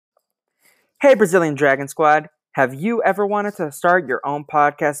Hey, Brazilian Dragon Squad. Have you ever wanted to start your own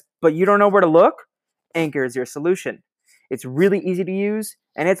podcast, but you don't know where to look? Anchor is your solution. It's really easy to use,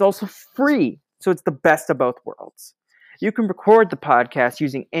 and it's also free, so it's the best of both worlds. You can record the podcast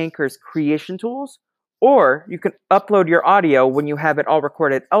using Anchor's creation tools, or you can upload your audio when you have it all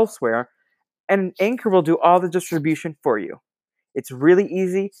recorded elsewhere, and Anchor will do all the distribution for you. It's really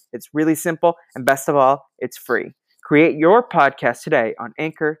easy, it's really simple, and best of all, it's free. Create your podcast today on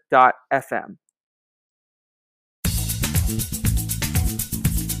anchor.fm.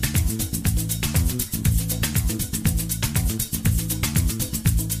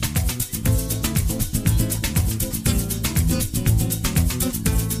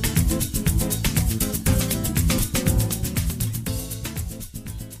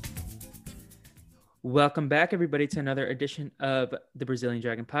 Welcome back, everybody, to another edition of the Brazilian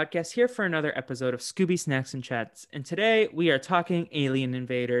Dragon Podcast, here for another episode of Scooby Snacks and Chats. And today we are talking Alien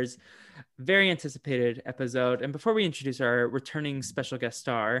Invaders, very anticipated episode. And before we introduce our returning special guest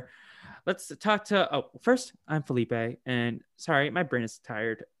star, let's talk to, first, I'm Felipe, and sorry, my brain is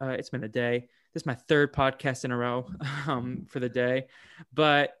tired. It's been a day. This is my third podcast in a row for the day.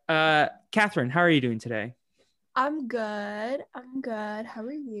 But Catherine, how are you doing today? I'm good. How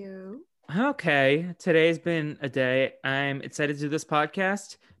are you? Okay, today's been a day. I'm excited to do this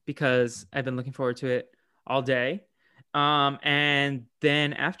podcast because I've been looking forward to it all day. And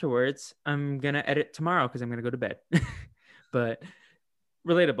then afterwards, I'm gonna edit tomorrow because I'm gonna go to bed. But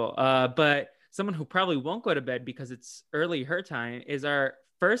relatable. But someone who probably won't go to bed because it's her time is our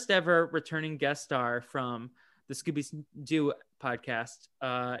first ever returning guest star from the Scooby-Doo podcast.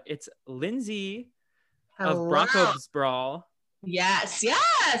 It's Lindsay of Broncos Brawl. Yes.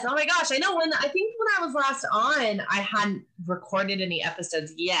 Oh my gosh. I know I think when I was last on, I hadn't recorded any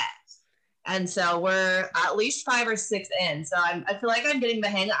episodes yet. And so we're at least 5 or 6 in. So I feel like I'm getting the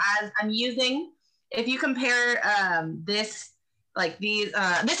hang. I'm using, if you compare this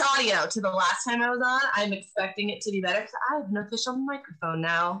audio to the last time I was on, I'm expecting it to be better because I have an official microphone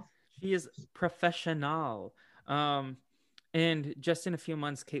now. She is professional. And just in a few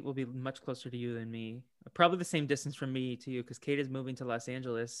months, Kate will be much closer to you than me. Probably the same distance from me to you because Kate is moving to Los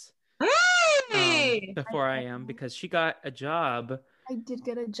Angeles before I am because she got a job. I did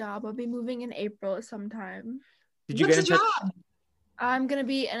get a job. I'll be moving in April sometime. Did you get a job? I'm going to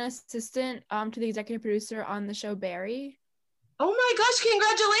be an assistant to the executive producer on the show Barry. Oh my gosh,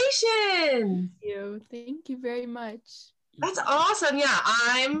 congratulations. Thank you very much. That's awesome. Yeah,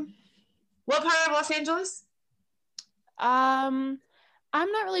 what part of Los Angeles? I'm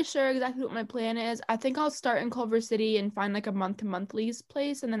not really sure exactly what my plan is. I think I'll start in Culver City and find like a month-to-month lease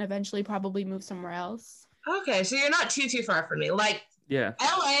place and then eventually probably move somewhere else. Okay, so you're not too far from me. Like, yeah.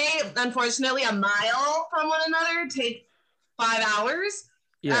 LA, unfortunately, a mile from one another takes 5 hours.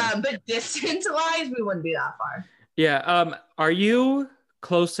 Yeah. But distance-wise, we wouldn't be that far. Yeah. Are you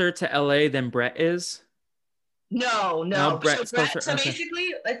closer to LA than Brett is? No. Brett's closer. So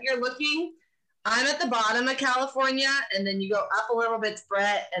basically, if you're looking, I'm at the bottom of California, and then you go up a little bit's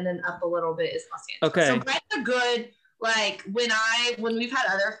Brett, and then up a little bit is Los Angeles. Okay. So Brett's a good, like, when we've had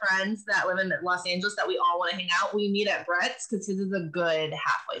other friends that live in Los Angeles that we all want to hang out, we meet at Brett's because his is a good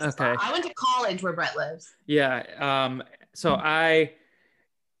halfway spot. I went to college where Brett lives. Yeah. So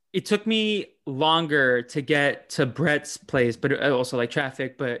it took me longer to get to Brett's place, but also like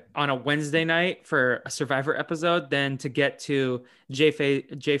traffic, but on a Wednesday night for a Survivor episode than to get to Jay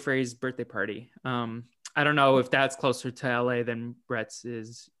Frey's birthday party. I don't know if that's closer to LA than Brett's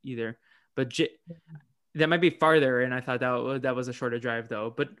is either, but that might be farther. And I thought that was a shorter drive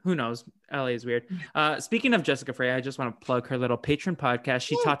though, but who knows? LA is weird. Speaking of Jessica Frey, I just want to plug her little Patreon podcast.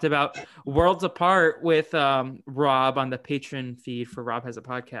 She talked about Worlds Apart with Rob on the Patreon feed for Rob Has a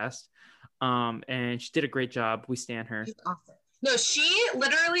Podcast. And she did a great job. We stan her. She's awesome. No, she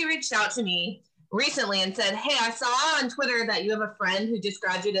literally reached out to me recently and said, hey, I saw on Twitter that you have a friend who just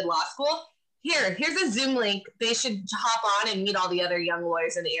graduated law school. Here's a Zoom link. They should hop on and meet all the other young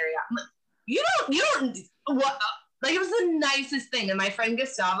lawyers in the area. I'm like, you don't what, like, it was the nicest thing. And my friend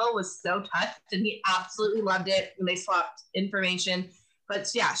Gustavo was so touched and he absolutely loved it. And they swapped information, but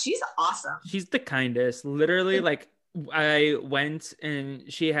yeah, she's awesome. She's the kindest. Literally, like, I went and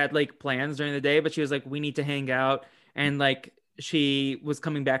she had like plans during the day, but she was like, we need to hang out. And like, she was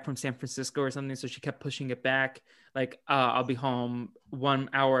coming back from San Francisco or something. So she kept pushing it back. Like, I'll be home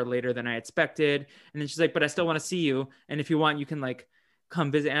 1 hour later than I expected. And then she's like, but I still want to see you. And if you want, you can like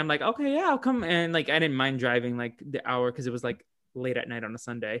come visit. And I'm like, okay, yeah, I'll come. And like, I didn't mind driving like the hour because it was like late at night on a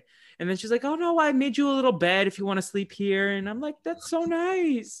Sunday. And then she's like, oh no, I made you a little bed if you want to sleep here. And I'm like, that's so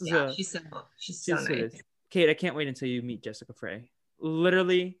nice. Yeah, she's so nice. Kate, I can't wait until you meet Jessica Frey.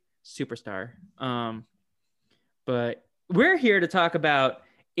 Literally superstar. But we're here to talk about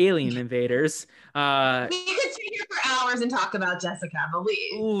Alien Invaders. We could sit here for hours and talk about Jessica, but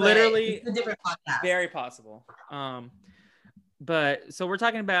literally it's a different podcast. Very possible. But so we're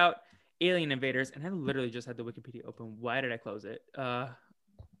talking about Alien Invaders, and I literally just had the Wikipedia open. Why did I close it?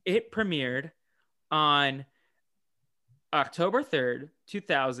 It premiered on October 3rd,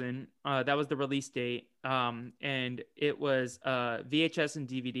 2000. That was the release date. And it was VHS and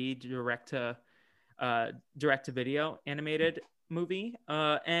DVD direct to video animated movie.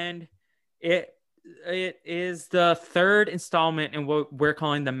 And it is the third installment in what we're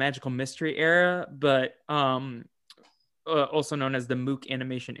calling the Magical Mystery era, but also known as the Mook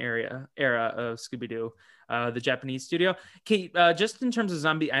Animation era of Scooby-Doo, the Japanese studio. Kate, just in terms of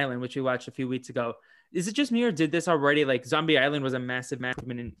Zombie Island, which we watched a few weeks ago, is it just me or did this already, like Zombie Island was a massive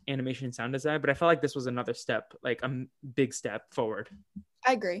improvement in animation and sound design, but I felt like this was another step, like a big step forward.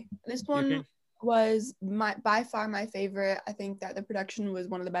 I agree. This one was by far my favorite. I think that the production was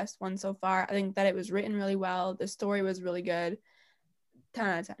one of the best ones so far. I think that it was written really well. The story was really good. 10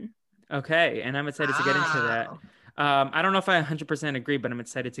 out of 10. Okay, and I'm excited to get into that. I don't know if I 100% agree, but I'm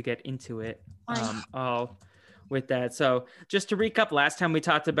excited to get into it all with that. So just to recap, last time we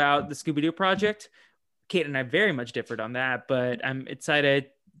talked about the Scooby-Doo project, Kate and I very much differed on that, but I'm excited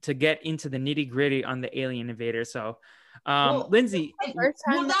to get into the nitty gritty on the Alien Invader. So Lindsay. That's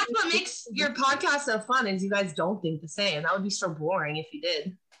what makes your podcast so fun is you guys don't think the same. That would be so boring if you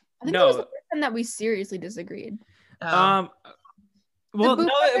did. I think it was the first time that we seriously disagreed. Well, no,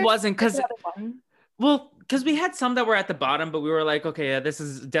 it wasn't because we had some that were at the bottom, but we were like, okay, yeah, this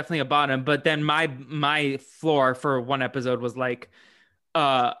is definitely a bottom. But then my floor for one episode was like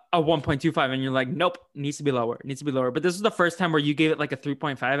a 1.25, and you're like, nope, needs to be lower. But this was the first time where you gave it like a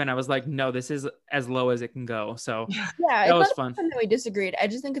 3.5, and I was like, no, this is as low as it can go. So yeah, that was fun. That we disagreed. I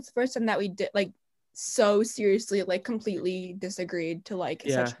just think it's the first time that we did like so seriously, like completely disagreed to like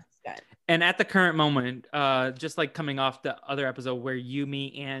such an extent. And at the current moment, just like coming off the other episode where you,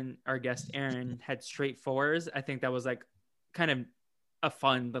 me, and our guest Aaron had straight fours, I think that was like kind of a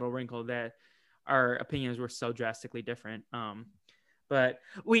fun little wrinkle that our opinions were so drastically different. But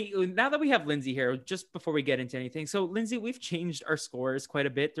now that we have Lindsay here, just before we get into anything, so Lindsay, we've changed our scores quite a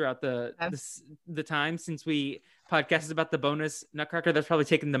bit throughout the time since we podcasted about the bonus Nutcracker. That's probably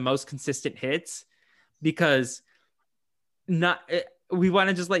taken the most consistent hits because we want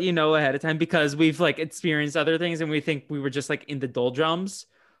to just let you know ahead of time because we've like experienced other things and we think we were just like in the doldrums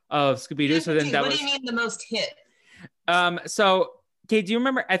of Scooby-Doo. So then what do you mean the most hit? So Kate, do you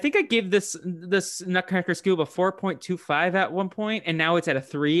remember? I think I gave this Nutcracker Scoob a 4.25 at one point, and now it's at a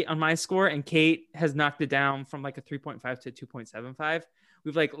 3 on my score. And Kate has knocked it down from like a 3.5 to 2.75.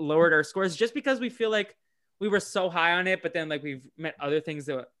 We've like lowered our scores just because we feel like we were so high on it, but then like we've met other things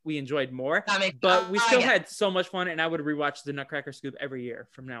that we enjoyed more. But we still had so much fun, and I would rewatch the Nutcracker Scoob every year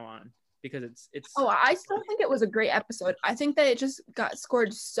from now on because it's. Oh, I still think it was a great episode. I think that it just got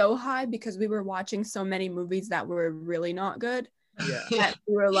scored so high because we were watching so many movies that were really not good. Yeah,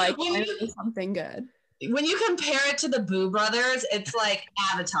 we were like, something good. When you compare it to the Boo Brothers, it's like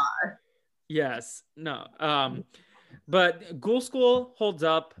Avatar. Yes, no, but Ghoul School holds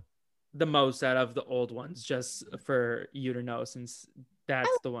up the most out of the old ones. Just for you to know, since that's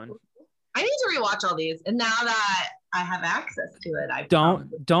the one. I need to rewatch all these, and now that I have access to it, I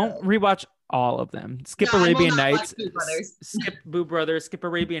don't rewatch all of them. Skip Arabian Nights, skip Boo Brothers, skip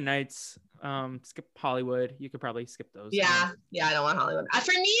Arabian Nights. Skip Hollywood. You could probably skip those. Yeah, I don't want Hollywood.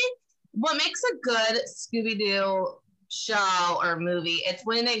 For me, what makes a good Scooby-Doo show or movie, it's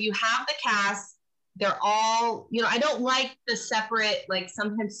when you have the cast, they're all, I don't like the separate, like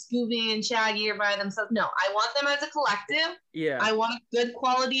sometimes Scooby and Shaggy are by themselves. No, I want them as a collective. Yeah. I want a good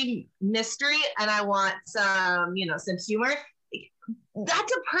quality mystery, and I want some, some humor.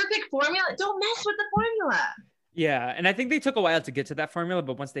 That's a perfect formula. Don't mess with the formula. Yeah, and I think they took a while to get to that formula,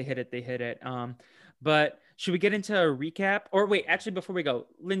 but once they hit it, they hit it. But should we get into a recap? Or wait, actually, before we go,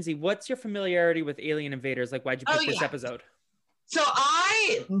 Lindsay, what's your familiarity with Alien Invaders? Like, why'd you pick this episode? So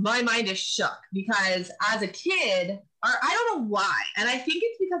my mind is shook because as a kid, or I don't know why, and I think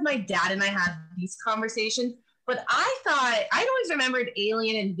it's because my dad and I had these conversations, but I'd always remembered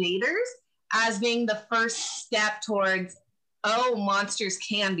Alien Invaders as being the first step towards, monsters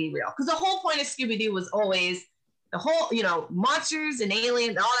can be real. Because the whole point of Scooby-Doo was always the whole, monsters and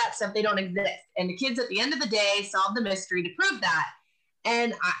aliens, all that stuff, they don't exist. And the kids at the end of the day solved the mystery to prove that.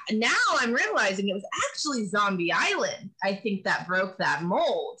 And now I'm realizing it was actually Zombie Island, I think, that broke that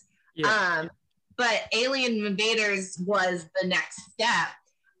mold. Yeah. But Alien Invaders was the next step.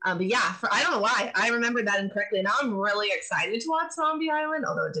 But yeah, I don't know why I remembered that incorrectly. Now I'm really excited to watch Zombie Island,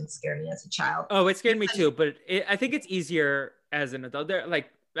 although it did scare me as a child. Oh, it scared me too, but I think it's easier as an adult. There, like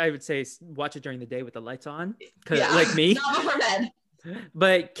I would say, watch it during the day with the lights on, like me. Not before bed.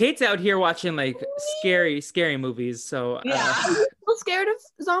 But Kate's out here watching like scary movies. So yeah, Are you still scared of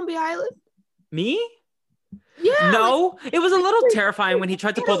Zombie Island? me? Yeah. No, it was a little terrifying when he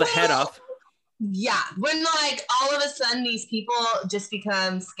tried to pull the head off. Yeah, when like all of a sudden these people just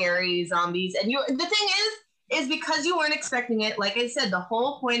become scary zombies, and the thing is because you weren't expecting it. Like I said, the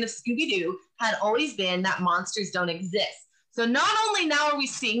whole point of Scooby-Doo had always been that monsters don't exist. So not only now are we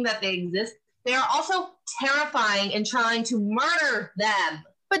seeing that they exist, they are also terrifying and trying to murder them.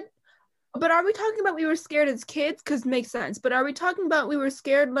 But are we talking about we were scared as kids? Because it makes sense. But are we talking about we were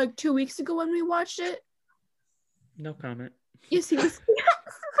scared like 2 weeks ago when we watched it? No comment. Yes, he was.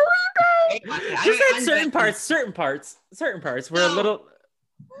 Just at certain parts were a little.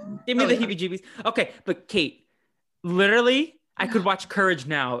 Give me the heebie-jeebies. Okay, but Kate, literally, I could watch Courage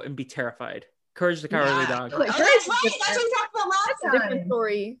now and be terrified. Courage the Cowardly Dog. That's right. That's what we talked about last That's a different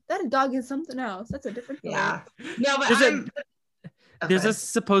story. That dog is something else. That's a different story. Yeah. No, but there's a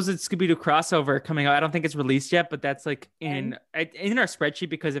supposed Scooby-Doo crossover coming out. I don't think it's released yet, but that's like in our spreadsheet,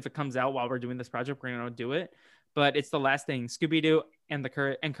 because if it comes out while we're doing this project, we're gonna do it. But it's the last thing, Scooby-Doo and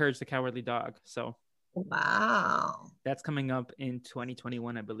Courage the Cowardly Dog. So wow, that's coming up in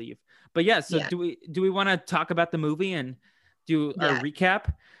 2021, I believe. But yeah, so do we want to talk about the movie and do our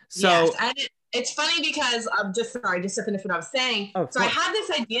recap? So yes, and it's funny because I'm just to finish what I was saying. Oh, so I had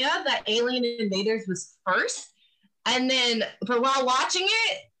this idea that Alien Invaders was first, and then but while watching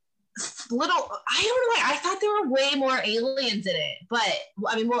it, I don't know why I thought there were way more aliens in it, but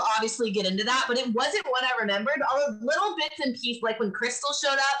I mean we'll obviously get into that, but it wasn't what I remembered. All the little bits and pieces, like when Crystal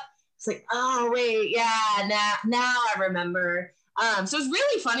showed up, it's like, oh wait, yeah, now I remember. So it's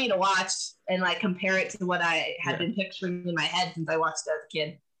really funny to watch and like compare it to what I had been picturing in my head since I watched it as a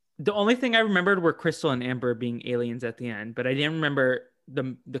kid. The only thing I remembered were Crystal and Amber being aliens at the end, but I didn't remember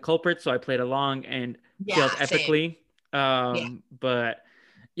the culprit, so I played along and failed epically. But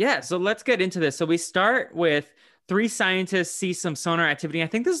yeah, so let's get into this. So we start with 3 scientists see some sonar activity. I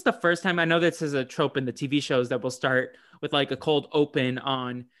think this is the first time, I know this is a trope in the TV shows, that we'll start with like a cold open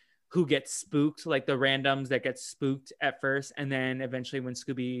on who gets spooked, like the randoms that get spooked at first. And then eventually when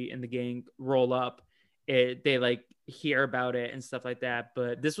Scooby and the gang roll up, they like hear about it and stuff like that.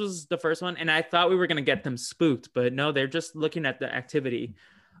 But this was the first one. And I thought we were going to get them spooked, but no, they're just looking at the activity.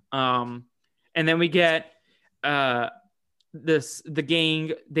 And then we get the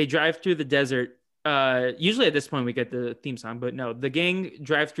gang, they drive through the desert. Usually at this point we get the theme song, but no, the gang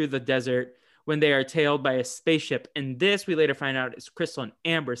drive through the desert when they are tailed by a spaceship. And this we later find out is Crystal and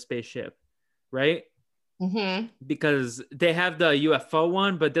Amber's spaceship, right? Mm-hmm. Because they have the UFO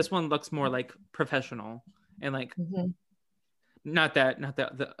one, but this one looks more like professional and like not that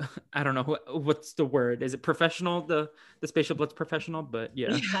the I don't know what's the word. Is it professional? The spaceship looks professional, but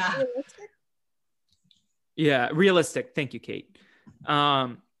yeah. Yeah, realistic. Thank you, Kate.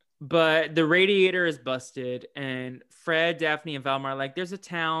 But the radiator is busted, and Fred, Daphne, and Velma are like, there's a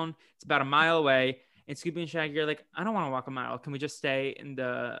town. It's about a mile away. And Scooby and Shaggy are like, I don't want to walk a mile. Can we just stay in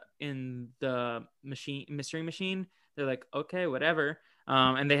the mystery machine? They're like, okay, whatever.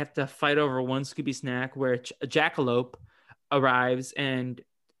 And they have to fight over one Scooby snack where a jackalope arrives and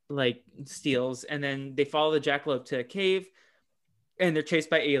like steals. And then they follow the jackalope to a cave, and they're chased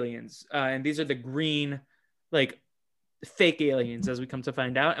by aliens. And these are the green, like, fake aliens, as we come to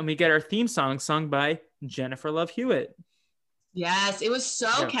find out. And we get our theme song sung by Jennifer Love Hewitt. Yes, it was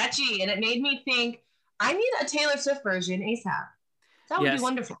so catchy, and it made me think I need a Taylor Swift version ASAP. That would be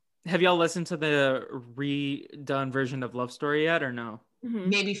wonderful. Have y'all listened to the redone version of Love Story yet, or no?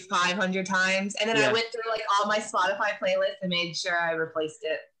 Maybe 500 times, and then I went through like all my Spotify playlists and made sure I replaced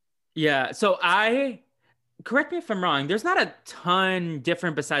it. Yeah, so correct me if I'm wrong, there's not a ton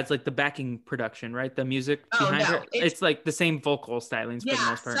different besides like the backing production, right? The music behind it. It's like the same vocal stylings for the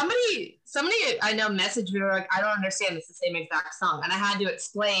most part. Somebody I know messaged me like, I don't understand, it's the same exact song. And I had to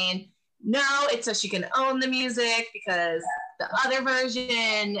explain, no, it's so she can own the music, because the other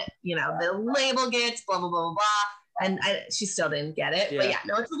version, the label gets blah, blah, blah, blah, blah. And she still didn't get it. But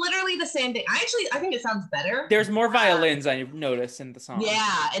no, it's literally the same thing. I think it sounds better. There's more violins, I've noticed, in the song.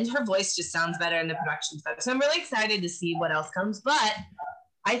 Yeah, and her voice just sounds better and the production's better. So I'm really excited to see what else comes. But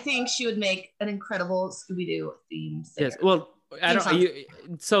I think she would make an incredible Scooby-Doo theme singer. Yes, well,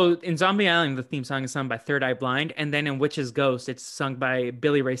 so in Zombie Island, the theme song is sung by Third Eye Blind. And then in Witch's Ghost, it's sung by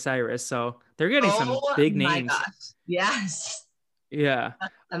Billy Ray Cyrus. So they're getting some big names. Gosh. Yes. Yeah.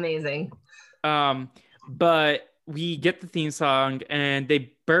 That's amazing. But we get the theme song, and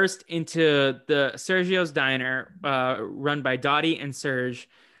they burst into the Sergio's diner, run by Dottie and Serge,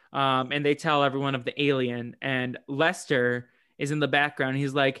 and they tell everyone of the alien. And Lester is in the background.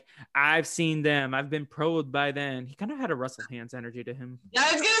 He's like, "I've seen them. I've been probed by them." He kind of had a Russell Hands energy to him. Yeah,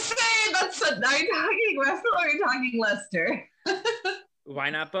 I was gonna say are you talking Russell or are you talking Lester? Why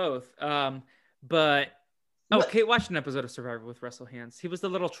not both? But Kate watched an episode of Survivor with Russell Hands. He was the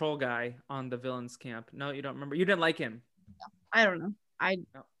little troll guy on the villains camp. No, you don't remember? You didn't like him? I don't know. I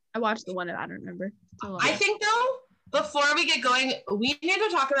watched the one that I don't remember. I think though, before we get going, we need to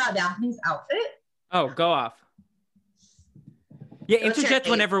talk about Daphne's outfit. Oh, go off. Yeah, interject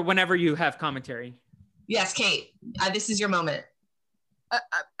whenever you have commentary. Yes, Kate. This is your moment.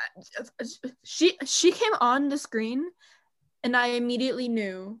 She came on the screen, and I immediately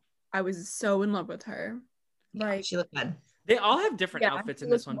knew I was so in love with her. Like, she looked good. They all have different outfits in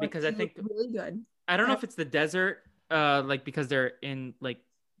this one because I think really good. I don't know if it's the desert, like because they're in like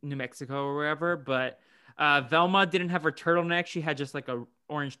New Mexico or wherever, but Velma didn't have her turtleneck. She had just like a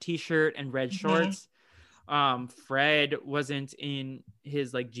orange t-shirt and red shorts. Fred wasn't in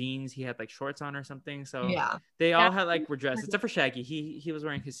his like jeans. He had like shorts on or something. So yeah, they all had like were dressed except for Shaggy. He was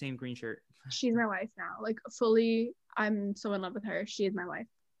wearing his same green shirt. She's my wife now. Like fully, I'm so in love with her. She is my wife.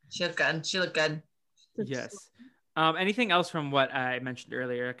 She looked good. Yes. Anything else from what I mentioned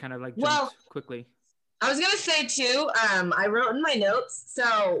earlier? Kind of like quickly. I was gonna say too. I wrote in my notes.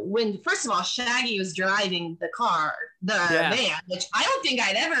 So when first of all, Shaggy was driving the van, which I don't think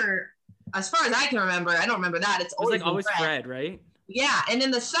I'd ever, as far as I can remember, I don't remember that. It's always Fred, right? Yeah, and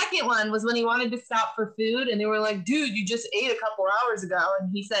then the second one was when he wanted to stop for food, and they were like, "Dude, you just ate a couple hours ago," and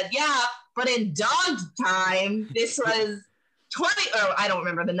he said, "Yeah, but in dog time, this was." 20, or I don't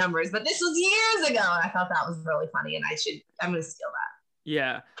remember the numbers, but this was years ago. And I thought that was really funny, and I'm going to steal that.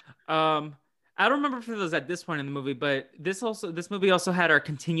 Yeah. I don't remember if it was at this point in the movie, but this movie also had our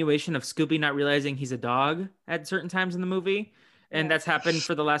continuation of Scooby not realizing he's a dog at certain times in the movie. And that's happened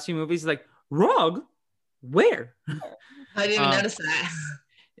for the last few movies. Like, Rog? Where? I didn't even notice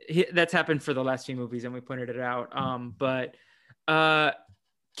that. That's happened for the last few movies, and we pointed it out. But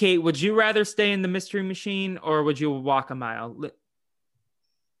Kate, would you rather stay in the Mystery Machine or would you walk a mile?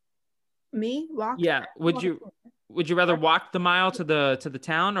 Me? Walk? Yeah. Would you rather walk the mile to the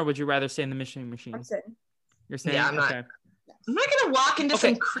town or would you rather stay in the Mystery Machine? I'm saying. You're saying? Yeah, I'm not gonna walk into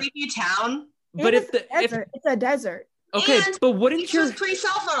some creepy town. But it's a desert. Okay, but wouldn't you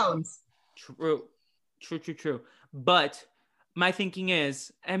pre-cell phones? True. But my thinking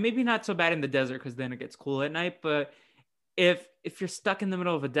is, and maybe not so bad in the desert because then it gets cool at night, but if you're stuck in the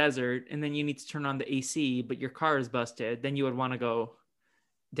middle of a desert and then you need to turn on the AC, but your car is busted, then you would want to go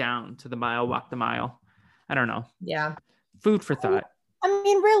down to the mile, walk the mile. I don't know. Yeah. Food for thought. I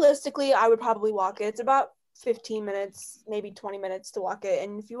mean, realistically, I would probably walk it. It's about 15 minutes, maybe 20 minutes to walk it.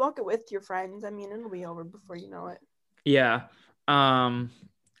 And if you walk it with your friends, I mean, it'll be over before you know it. Yeah.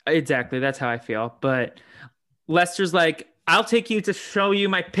 Exactly. That's how I feel. But Lester's like, I'll take you to show you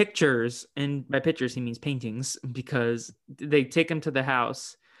my pictures. And by pictures, he means paintings because they take him to the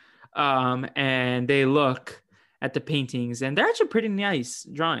house and they look at the paintings and they're actually pretty nice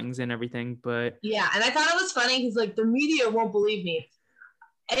drawings and everything. But yeah, and I thought it was funny. He's like, the media won't believe me.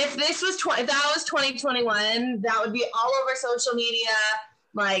 If this was if that was 2021, that would be all over social media.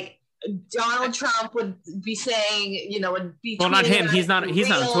 Like Donald Trump would be saying, would be. Well, not him. He's not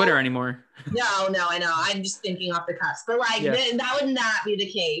on Twitter anymore. No, I know. I'm just thinking off the cusp. But that would not be the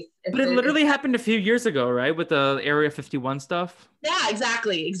case. But it literally happened a few years ago, right? With the Area 51 stuff. Yeah,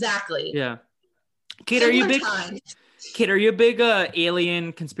 exactly. Yeah. Kate, are you a big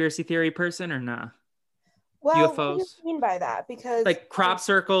alien conspiracy theory person or nah? Well, UFOs? what do you mean by that? Because like crop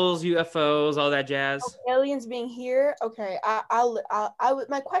circles, UFOs, all that jazz. Aliens being here. Okay,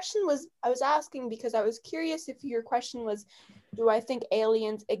 my question was, I was asking because I was curious if your question was, do I think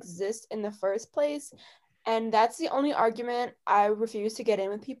aliens exist in the first place? And that's the only argument I refuse to get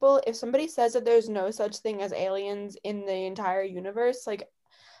in with people. If somebody says that there's no such thing as aliens in the entire universe, like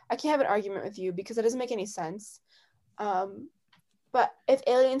I can't have an argument with you because it doesn't make any sense. But if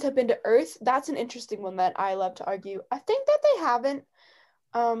aliens have been to Earth, that's an interesting one that I love to argue. I think that they haven't.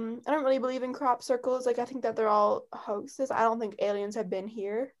 I don't really believe in crop circles. Like I think that they're all hoaxes. I don't think aliens have been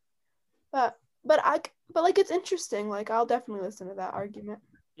here. But like it's interesting. Like I'll definitely listen to that argument.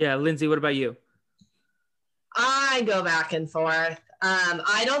 Yeah, Lindsay, what about you? I go back and forth.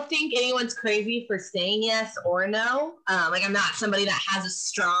 I don't think anyone's crazy for saying yes or no. Like I'm not somebody that has a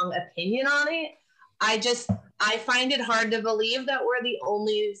strong opinion on it. I find it hard to believe that we're the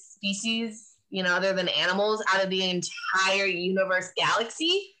only species, other than animals, out of the entire universe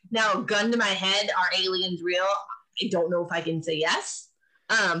galaxy. Now, gun to my head, are aliens real? I don't know if I can say yes.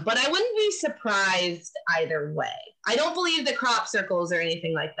 But I wouldn't be surprised either way. I don't believe the crop circles or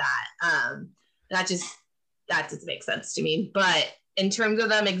anything like that. That just makes sense to me. But in terms of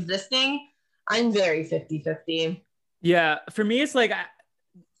them existing, I'm very 50-50. Yeah, for me, it's like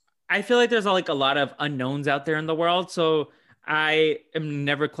I feel like there's like a lot of unknowns out there in the world, so I am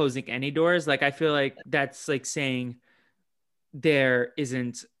never closing any doors. Like I feel like that's like saying there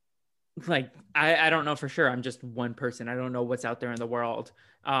isn't like I don't know for sure. I'm just one person. I don't know what's out there in the world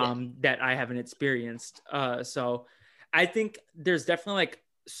that I haven't experienced. So I think there's definitely like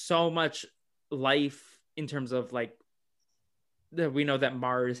so much life in terms of like we know that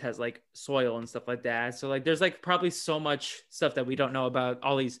Mars has like soil and stuff like that. So like there's like probably so much stuff that we don't know about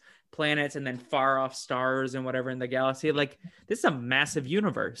all these planets and then far off stars and whatever in the galaxy. Like this is a massive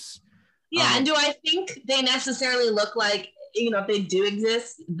universe. Yeah, and do I think they necessarily look like, if they do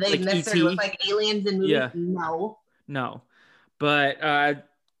exist, they like necessarily ET? look like aliens in movies? Yeah. No. But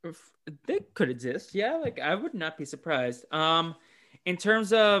they could exist. Yeah, like I would not be surprised. In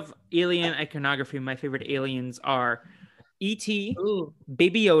terms of alien iconography, my favorite aliens are E.T., Ooh.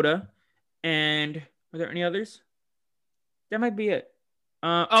 Baby Yoda, and are there any others? That might be it.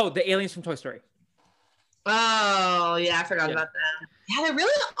 The aliens from Toy Story. Oh, yeah, I forgot about that. Yeah, there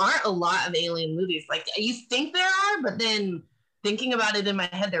really aren't a lot of alien movies. Like, you think there are, but then thinking about it in my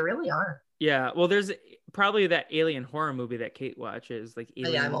head, there really aren't. Yeah, well, there's probably that alien horror movie that Kate watches, like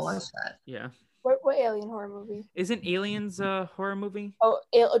Aliens. Yeah, I will watch that. Yeah. What alien horror movie? Isn't Aliens a horror movie? Oh,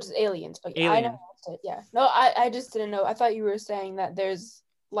 just Aliens. Okay, Alien. I know. Yeah. No, I just didn't know. I thought you were saying that there's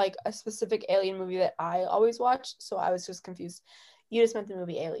like a specific alien movie that I always watch, so I was just confused. You just meant the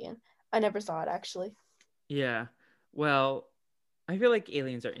movie Alien. I never saw it actually. Yeah. Well, I feel like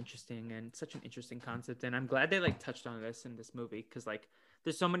aliens are interesting and such an interesting concept, and I'm glad they like touched on this in this movie because like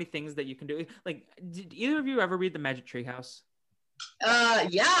there's so many things that you can do. Like, did either of you ever read The Magic Tree House?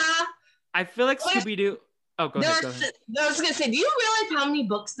 Yeah. I feel like Scooby-Doo. Oh, go ahead. I was gonna say, do you realize how many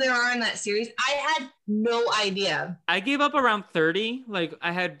books there are in that series? I had no idea. I gave up around 30. Like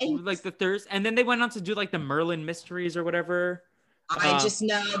I had like the thirst, and then they went on to do like the Merlin mysteries or whatever. I just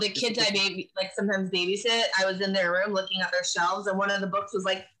know the kids I sometimes babysit. I was in their room looking at their shelves, and one of the books was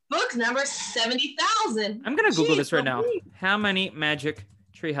like book number 70,000. I'm gonna Google this right now. How many Magic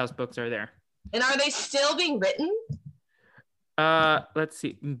Treehouse books are there? And are they still being written? Let's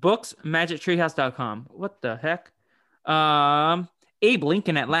see. Books, magictreehouse.com. What the heck? Abe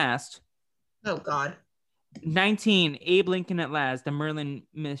Lincoln at Last. Oh God. 19. Abe Lincoln at Last. The Merlin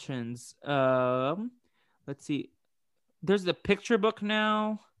missions. Let's see. There's the picture book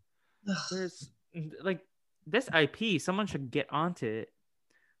now. There's like this IP. Someone should get onto it.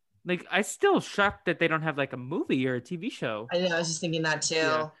 Like, I still shocked that they don't have like a movie or a TV show. I know. I was just thinking that too.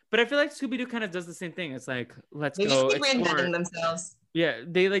 Yeah. But I feel like Scooby-Doo kind of does the same thing. It's like, let's go. They just keep reinventing themselves. Yeah,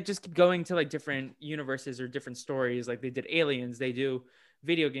 they like just keep going to like different universes or different stories. Like they did Aliens, they do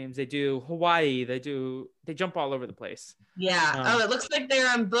video games, they do Hawaii, they jump all over the place. Yeah. It looks like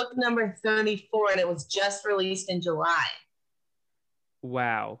they're on book number 34 and it was just released in July.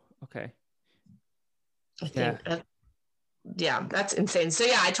 Wow. Okay. I think yeah, that's insane. So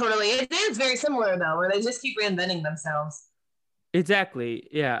yeah, it is very similar though, where they just keep reinventing themselves. Exactly.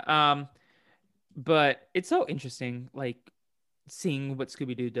 Yeah. But it's so interesting, like seeing what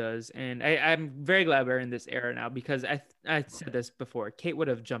Scooby-Doo does, and I'm very glad we're in this era now because I said this before. Kate would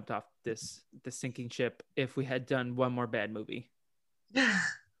have jumped off the sinking ship if we had done one more bad movie.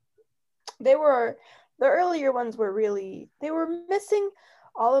 The earlier ones were they were missing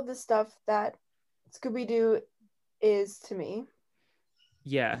all of the stuff that Scooby-Doo is to me.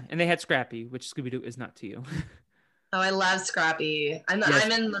 Yeah, and they had Scrappy, which Scooby-Doo is not to you. Oh, I love Scrappy. I'm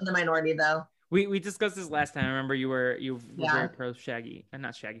in the minority though. We discussed this last time. I remember you were very pro Shaggy, and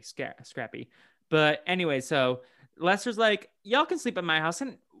not Shaggy, Scrappy. But anyway, so Lester's like, y'all can sleep at my house,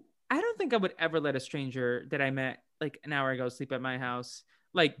 and I don't think I would ever let a stranger that I met like an hour ago sleep at my house.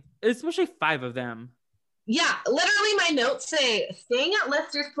 Like, especially 5 of them. Yeah, literally, my notes say staying at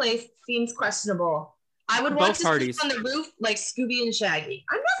Lester's place seems questionable. I would want to sleep on the roof like Scooby and Shaggy.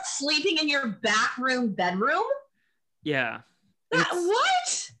 I'm not sleeping in your bathroom bedroom. Yeah.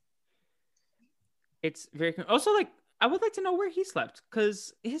 What? It's very also like I would like to know where he slept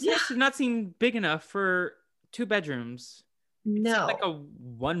because his house did not seem big enough for 2 bedrooms. No, it's like a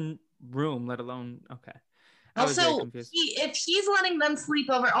 1 room, let alone okay. Also, if he's letting them sleep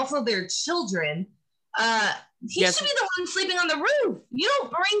over, also their children, he should be the one sleeping on the roof. You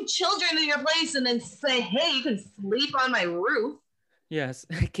don't bring children to your place and then say, "Hey, you can sleep on my roof." Yes,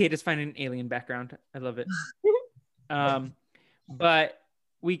 Kate is finding an alien background. I love it. But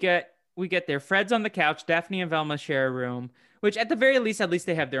we get we get there. Fred's on the couch. Daphne and Velma share a room, which at least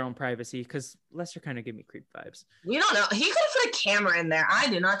they have their own privacy, because Lester kind of gave me creep vibes. We don't know. He could have put a camera in there. I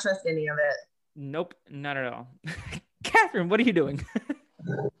do not trust any of it. Nope, not at all. Catherine, what are you doing?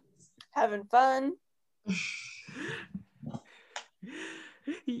 Having fun.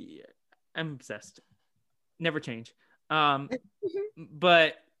 Yeah, I'm obsessed. Never change.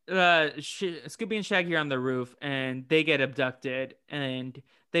 But Scooby and Shaggy are on the roof, and they get abducted, and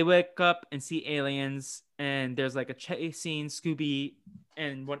they wake up and see aliens, and there's like a chase scene. Scooby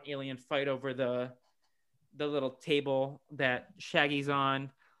and one alien fight over the little table that Shaggy's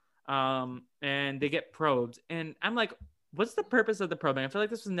on, and they get probed, and I'm like, what's the purpose of the probing? I feel like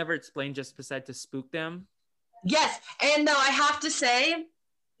this was never explained, just besides to spook them. Yes, and though I have to say,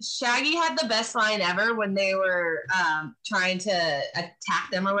 Shaggy had the best line ever when they were trying to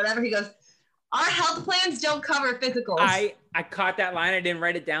attack them or whatever. He goes, "Our health plans don't cover physicals." I caught that line. I didn't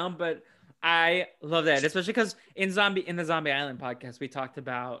write it down, but I love that, especially because in the Zombie Island podcast, we talked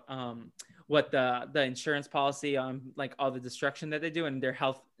about what the insurance policy on like all the destruction that they do, and their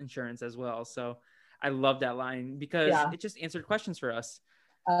health insurance as well. So I love that line because it just answered questions for us.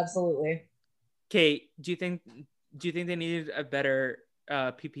 Absolutely. Kate, do you think they needed a better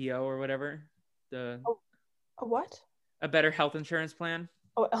PPO or whatever? A what? A better health insurance plan?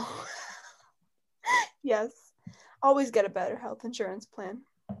 Oh. Yes. Always get a better health insurance plan.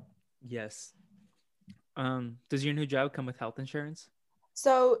 Yes. Does your new job come with health insurance?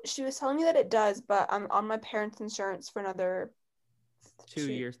 So she was telling me that it does, but I'm on my parents' insurance for another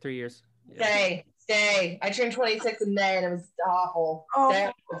 3 years. Yeah. Stay. I turned 26 in May and it was awful.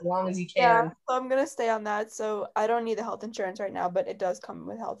 Stay as long as you can. Yeah, so I'm gonna stay on that. So I don't need the health insurance right now, but it does come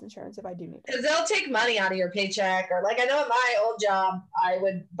with health insurance if I do need it. Because they'll take money out of your paycheck, or like I know at my old job, I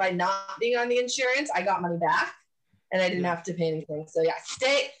would, by not being on the insurance, I got money back and I didn't have to pay anything. So yeah,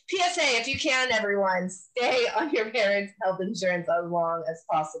 stay. PSA, if you can, everyone, stay on your parents' health insurance as long as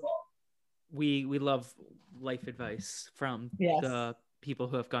possible. We love life advice from the people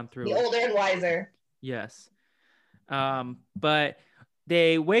who have gone through the older and wiser. Yes. But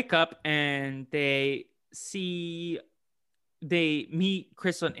they wake up and they meet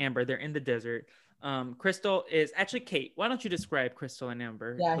Crystal and Amber. They're in the desert. Crystal is actually, Kate, why don't you describe Crystal and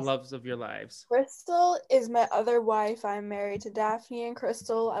Amber, the loves of your lives? Crystal is my other wife. I'm married to Daphne and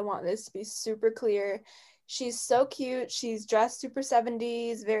Crystal. I want this to be super clear. She's so cute. She's dressed super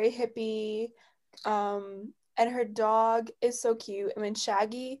 70s, very hippie. And her dog is so cute. And when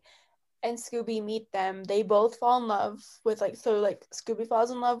Shaggy and Scooby meet them, they both fall in love with Scooby falls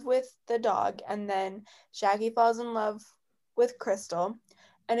in love with the dog, and then Shaggy falls in love with Crystal.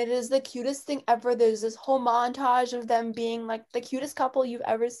 And it is the cutest thing ever. There's this whole montage of them being like the cutest couple you've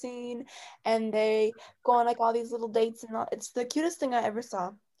ever seen, and they go on like all these little dates, and it's the cutest thing I ever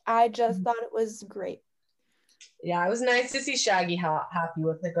saw. I just thought it was great. Yeah, it was nice to see Shaggy happy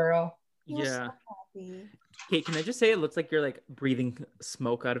with the girl. Yeah. So Kate, can I just say it looks like you're like breathing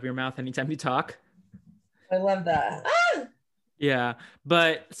smoke out of your mouth anytime you talk? I love that. Yeah,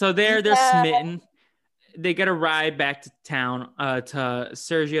 but so they're smitten. They get a ride back to town to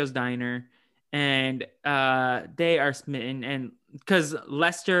Sergio's diner, and they are smitten. And because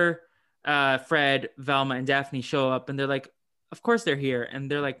Lester, Fred, Velma, and Daphne show up, and they're like, of course they're here. And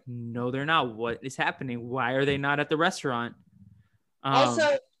they're like, no, they're not. What is happening? Why are they not at the restaurant?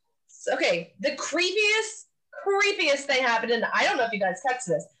 Also, okay, the creepiest thing happened, and I don't know if you guys catch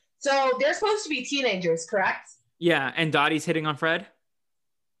this. So they're supposed to be teenagers, correct? Yeah, and Dottie's hitting on Fred?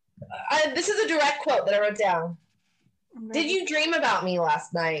 This is a direct quote that I wrote down. Did you dream about me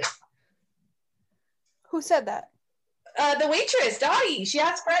last night? Who said that? The waitress, Dottie. She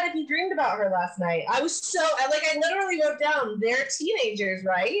asked Fred if he dreamed about her last night. I literally wrote down, they're teenagers,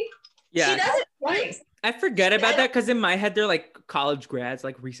 right? Yeah. She does it twice. I forget about that because in my head, they're like college grads,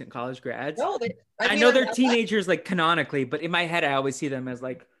 like recent college grads. No, I know they're teenagers, like canonically, but in my head, I always see them as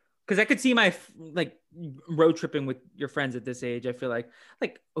like, because I could see my like road tripping with your friends at this age. I feel like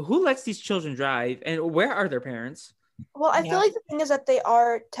who lets these children drive, and where are their parents? Well, I feel like the thing is that they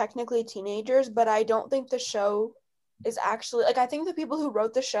are technically teenagers, but I don't think the show is actually I think the people who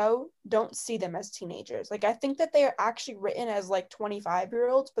wrote the show don't see them as teenagers. Like I think that they are actually written as like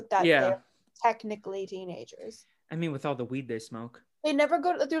 25-year-olds, but that they're technically teenagers. I mean, with all the weed they smoke. They never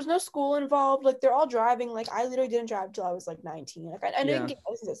go to, there's no school involved. Like they're all driving. Like I literally didn't drive till I was like 19. Like I didn't get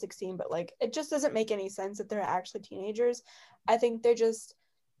license at 16, but like it just doesn't make any sense that they're actually teenagers. I think they're just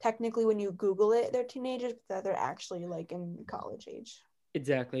technically, when you Google it, they're teenagers, but that they're actually like in college age.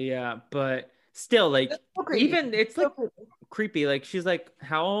 Exactly, yeah. But still, like even it's like creepy. Like she's like,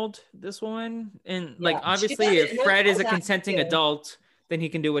 how old, this woman? And like obviously if Fred is a consenting adult, then he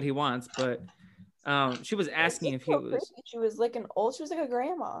can do what he wants. But she was asking if he was. Creepy. She was like she was like a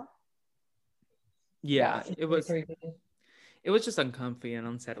grandma. Yeah, it was. Creepy. It was just uncomfy and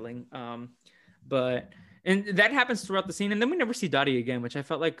unsettling. But and that happens throughout the scene, and then we never see Dottie again, which I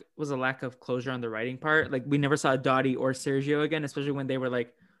felt like was a lack of closure on the writing part. Like we never saw Dottie or Sergio again, especially when they were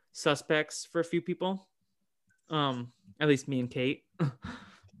like suspects for a few people. At least me and Kate.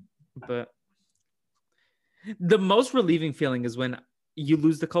 But the most relieving feeling is when you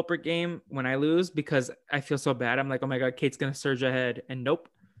lose the culprit game, when I lose, because I feel so bad. I'm like, oh my God, Kate's going to surge ahead. And nope.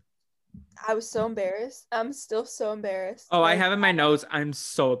 I was so embarrassed. I'm still so embarrassed. Oh, I have in my notes, I'm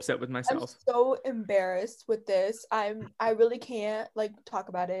so upset with myself. I'm so embarrassed with this. I really can't like talk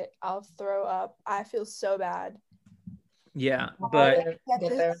about it. I'll throw up. I feel so bad. Yeah, but I get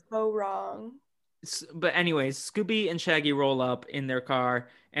this so wrong. But anyways, Scooby and Shaggy roll up in their car,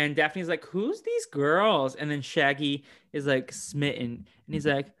 and Daphne's like, "Who's these girls?" And then Shaggy is like smitten, and he's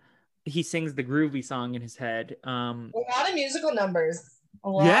like, he sings the groovy song in his head. A lot of musical numbers.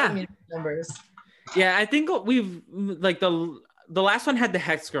 Yeah, I think we've like the last one had the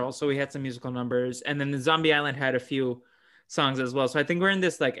Hex Girls, so we had some musical numbers, and then the Zombie Island had a few songs as well. So I think we're in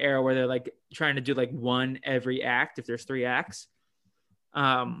this like era where they're like trying to do like one every act if there's 3 acts.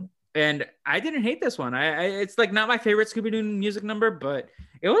 And I didn't hate this one. It's like not my favorite Scooby-Doo music number, but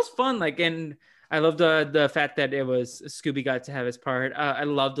it was fun. Like, and I loved the fact that it was Scooby got to have his part. I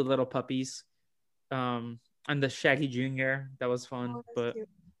loved the little puppies, and the Shaggy Jr. That was fun. But cute.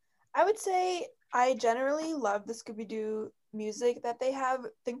 I would say I generally love the Scooby-Doo music that they have. I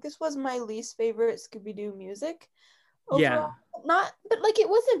think this was my least favorite Scooby-Doo music. Overall. Yeah. But like it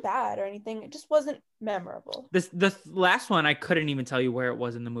wasn't bad or anything. It just wasn't memorable. The last one I couldn't even tell you where it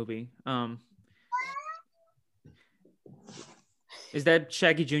was in the movie. Is that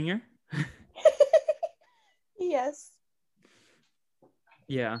Shaggy Jr.? Yes.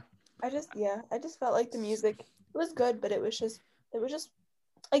 Yeah. I just felt like the music was good, but it was just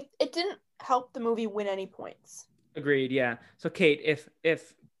like it didn't help the movie win any points. Agreed. Yeah. So Kate,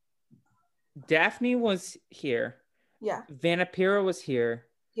 if Daphne was here. Yeah. Vampira was here.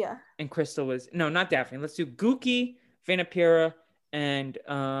 Yeah. And Crystal was not Daphne. Let's do Gookie, Vampira, and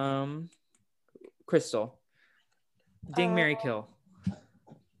Crystal. Ding, Mary, Kill.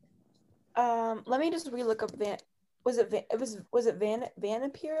 Let me just relook up was it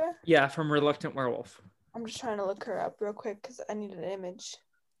Vampira? Yeah, from Reluctant Werewolf. I'm just trying to look her up real quick because I need an image.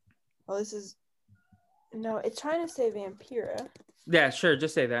 Oh, it's trying to say Vampira. Yeah, sure,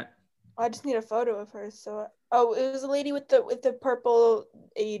 just say that. I just need a photo of her. So, it was a lady with the purple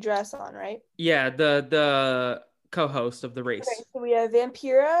dress on, right? Yeah, the co-host of the race. Okay, so we have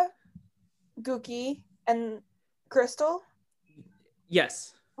Vampira, Gookie, and Crystal.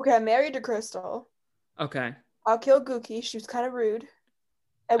 Yes. Okay, I'm married to Crystal. Okay. I'll kill Gookie. She was kind of rude.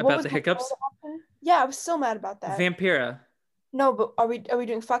 And about the hiccups? Yeah, I was so mad about that. Vampira. No, but are we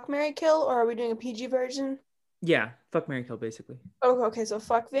doing fuck, marry, kill, or are we doing a PG version? Yeah, fuck, marry, kill, basically. Okay, so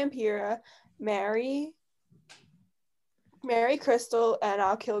fuck Vampira, marry Crystal, and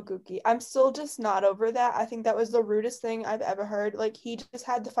I'll kill Gookie. I'm still just not over that. I think that was the rudest thing I've ever heard. Like, he just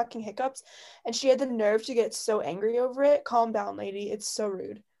had the fucking hiccups, and she had the nerve to get so angry over it. Calm down, lady. It's so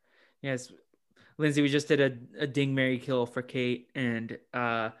rude. Yes. Lindsay, we just did a ding, marry, kill for Kate, and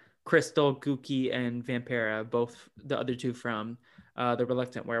Crystal, Gookie, and Vampira, both the other two from The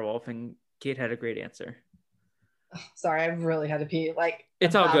Reluctant Werewolf, and Kate had a great answer. Sorry, I really had to pee. Like,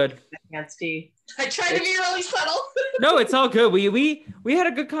 it's all good. I tried to be really subtle. No, it's all good. We had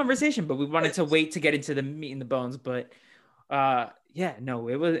a good conversation, but we wanted to wait to get into the meat and the bones. But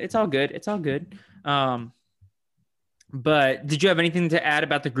it's all good. It's all good. But did you have anything to add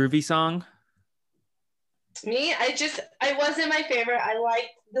about the groovy song? Me, I wasn't my favorite. I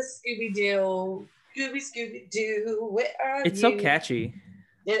liked the Scooby-Doo. Scooby-Doo, where are It's you? so catchy.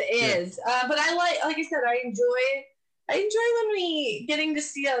 It is. But I like I said, I enjoy when we getting to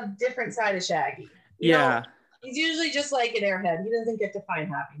see a different side of Shaggy. You know, he's usually just like an airhead. He doesn't get to find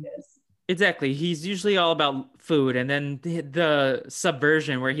happiness. Exactly. He's usually all about food, and then the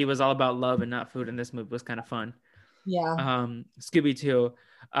subversion where he was all about love and not food in this movie was kind of fun. Yeah. Scooby too.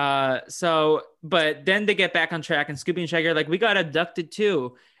 But then they get back on track, and Scooby and Shaggy are like, we got abducted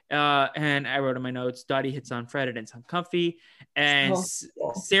too. And I wrote in my notes, Dottie hits on Fred and it's uncomfy. And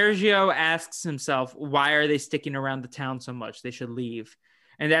Sergio asks himself, why are they sticking around the town so much? They should leave.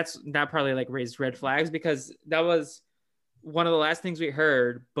 And that probably like raised red flags, because that was one of the last things we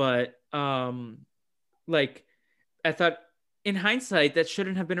heard. But like, I thought in hindsight, that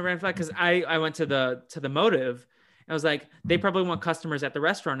shouldn't have been a red flag, because I went to the motive. I was like, they probably want customers at the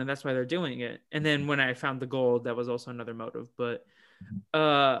restaurant, and that's why they're doing it. And then when I found the gold, that was also another motive. But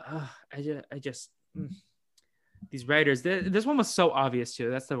I just these writers. This one was so obvious too.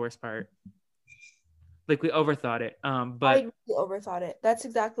 That's the worst part. Like we overthought it. But I really overthought it. That's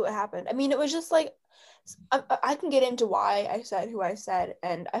exactly what happened. I mean, it was just like I can get into why I said who I said,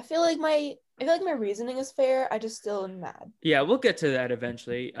 and I feel like my reasoning is fair. I just still am mad. Yeah, we'll get to that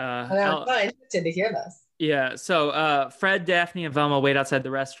eventually. I'm interested to hear this. Yeah, so Fred, Daphne, and Velma wait outside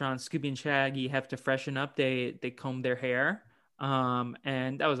the restaurant. Scooby and Shaggy have to freshen up. They comb their hair.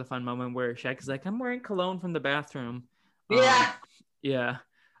 And that was a fun moment where Shaggy's like, I'm wearing cologne from the bathroom. Yeah. Yeah.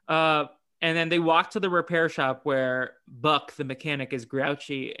 And then they walk to the repair shop where Buck, the mechanic, is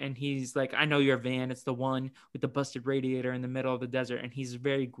grouchy. And he's like, I know your van. It's the one with the busted radiator in the middle of the desert. And he's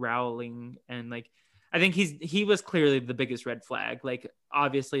very growling. And like, I think he was clearly the biggest red flag. Like,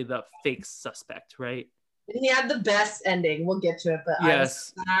 obviously the fake suspect, right? He had the best ending. We'll get to it, but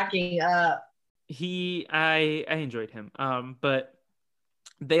yes. I was backing up. I enjoyed him. But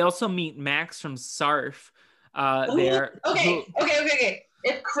they also meet Max from Sarf. Okay.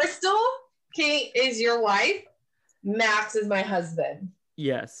 If Crystal Kate is your wife, Max is my husband.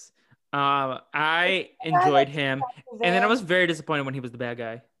 Yes. I enjoyed him. And then I was very disappointed when he was the bad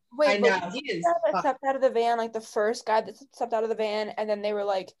guy. Wait, I know. He is stepped out of the van, like the first guy that stepped out of the van, and then they were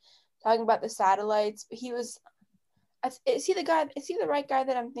like talking about the satellites. He was is he the right guy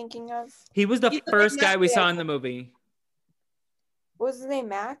that I'm thinking of? He was the first guy we saw in the movie. What was his name?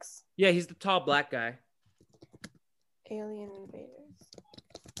 Max? Yeah, he's the tall black guy. Alien Invaders.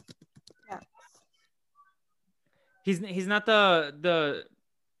 Max. He's not the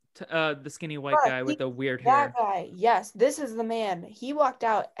skinny white guy with the weird hair. That guy. Yes, this is the man. He walked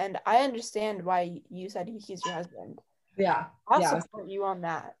out, and I understand why you said he's your husband. Yeah. I'll support you on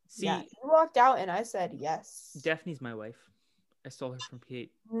that. See, yeah, he walked out, and I said yes. Daphne's my wife. I stole her from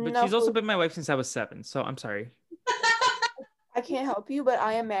Pete, but she's also been my wife since I was 7. So I'm sorry. I can't help you, but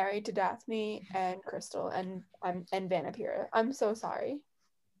I am married to Daphne and Crystal and Vanapira. I'm so sorry.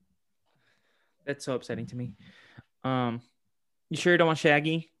 That's so upsetting to me. You sure you don't want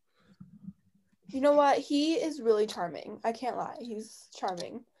Shaggy? You know what? He is really charming. I can't lie. He's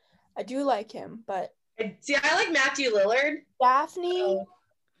charming. I do like him, but see, I like Matthew Lillard. Daphne,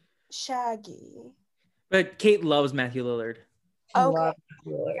 Shaggy. But Kate loves Matthew Lillard. Okay.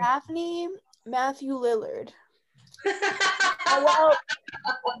 Daphne, Matthew Lillard. Well,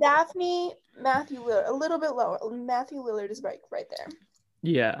 Daphne, Matthew Lillard, a little bit lower. Matthew Lillard is right there.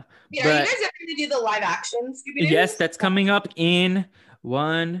 Yeah. Yeah, are you guys ever going to do the live action Scooby-Doo? Yes, that's coming up in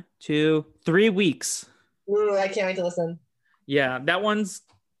 1, 2, 3 weeks. Ooh, I can't wait to listen. Yeah,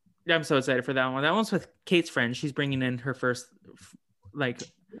 I'm so excited for that one. That one's with Kate's friend. She's bringing in her first, like,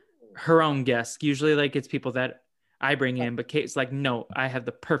 her own guest. Usually, like, it's people that I bring in, but Kate's like, no, I have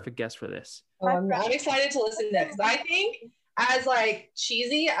the perfect guest for this. I'm excited to listen to that because I think as like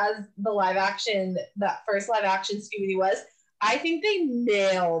cheesy as that first live action Scooby-Doo was, I think they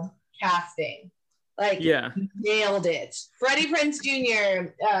nailed casting. Like, nailed it. Freddie Prinze Jr.,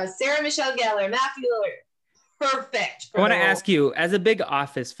 Sarah Michelle Gellar, Matthew Lillard. Perfect. I want to ask you, as a big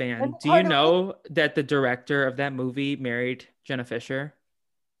Office fan, do you know that the director of that movie married Jenna Fisher?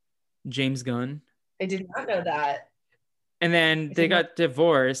 James Gunn? I did not know that. And then they got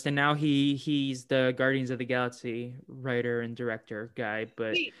divorced, and now he's the Guardians of the Galaxy writer and director guy.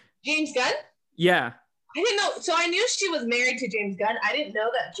 But wait, James Gunn? Yeah. I didn't know. So I knew she was married to James Gunn. I didn't know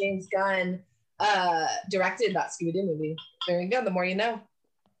that James Gunn directed that Scooby-Doo movie. There you go. The more you know.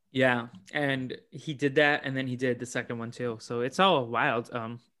 Yeah, and he did that, and then he did the second one too. So it's all wild.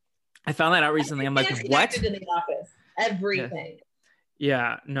 I found that out recently. I'm like, what? In the Office. Everything.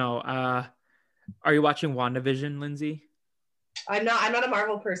 Yeah. No. Are you watching WandaVision, Lindsay? I'm not a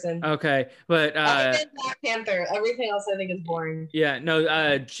Marvel person. Okay, but Black Panther. Everything else I think is boring. Yeah,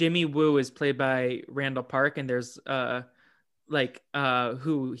 no. Jimmy Woo is played by Randall Park, and there's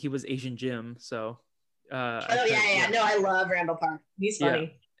who he was Asian Jim. So. No, I love Randall Park. He's funny. Yeah.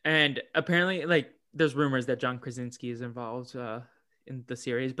 And apparently, like, there's rumors that John Krasinski is involved in the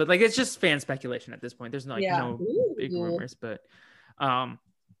series, but like it's just fan speculation at this point. There's no big rumors, but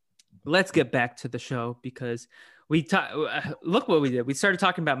let's get back to the show because look what we did. We started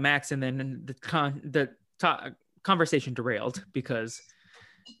talking about Max, and then the conversation derailed because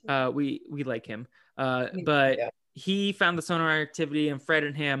we like him. But he found the sonar activity, and Fred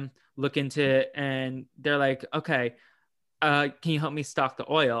and him look into it, and they're like, okay, can you help me stock the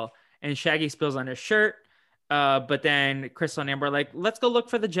oil? And Shaggy spills on his shirt. But then Crystal and Amber are like, let's go look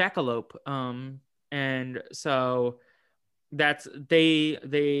for the jackalope. And so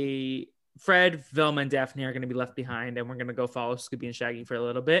they Fred, Velma, and Daphne are going to be left behind, and we're going to go follow Scooby and Shaggy for a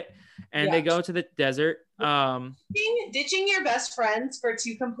little bit. And they go to the desert. Ditching your best friends for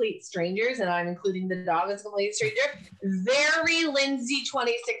two complete strangers, and I'm including the dog as a complete stranger. Very Lindsay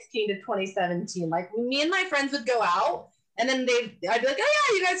 2016 to 2017. Like me and my friends would go out, and then I'd be like, "Oh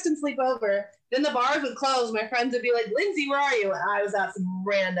yeah, you guys can sleep over." Then the bars would close. My friends would be like, "Lindsay, where are you?" And I was at some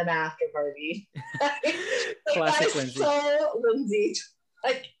random after party. Classic Lindsay. So Lindsay,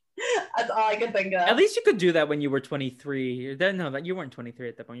 like. That's all I could think of. At least you could do that when you were 23. No, you weren't 23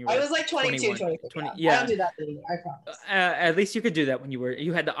 at that point. I was like 22, 23. Yeah. I don't do that anymore, I promise. At least you could do that when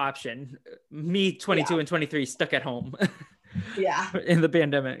you had the option. Me, 22 and 23, stuck at home. Yeah. In the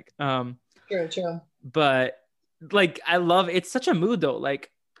pandemic. True. But like, I love it's such a mood though.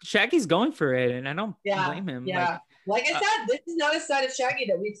 Like Shaggy's going for it, and I don't blame him. Yeah. Like I said, this is not a side of Shaggy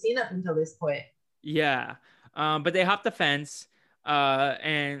that we've seen up until this point. Yeah. But they hop the fence.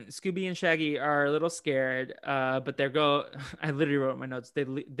 And Scooby and Shaggy are a little scared, but they go. I literally wrote in my notes.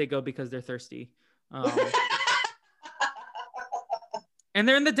 They go because they're thirsty. And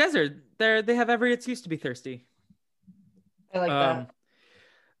they're in the desert. They have every excuse to be thirsty. I like that.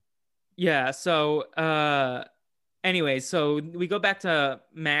 Yeah. So, anyway, so we go back to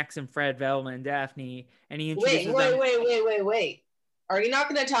Max and Fred, Velma, and Daphne, and he introduces them. Wait. Are you not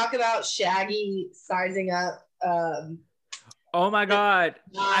going to talk about Shaggy sizing up? Oh my God!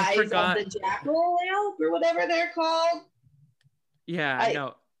 I forgot the jackal or whatever they're called. Yeah,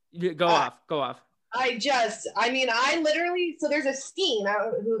 no. Go off. I literally. So there's a scene.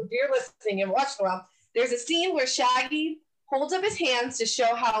 If you're listening and watching a while, there's a scene where Shaggy holds up his hands to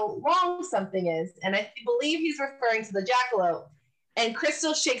show how long something is, and I believe he's referring to the jackalope. And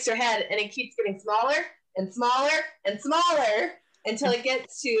Crystal shakes her head, and it keeps getting smaller and smaller and smaller until it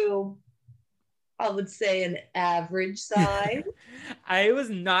gets to, I would say, an average size. I was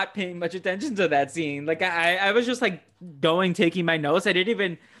not paying much attention to that scene. Like I was just like taking my notes. I didn't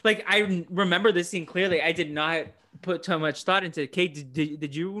even I remember this scene clearly. I did not put too much thought into it. Kate,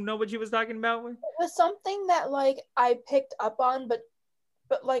 did you know what she was talking about? It was something that like I picked up on, but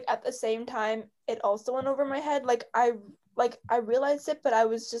like at the same time, it also went over my head. I realized it, but I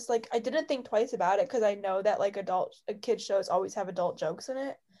was just like, I didn't think twice about it because I know that like kid shows always have adult jokes in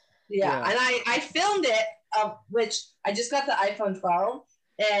it. Yeah, and I filmed it, which I just got the iPhone 12,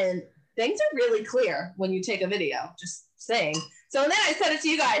 and things are really clear when you take a video, just saying. So then I sent it to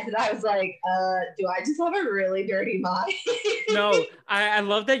you guys, and I was like, do I just have a really dirty mind? No, I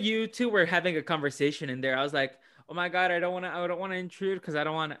love that you two were having a conversation in there. I was like, oh my God, I don't want to intrude because I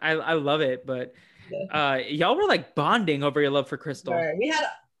don't want to, I love it, but y'all were like bonding over your love for Crystal. Right. We had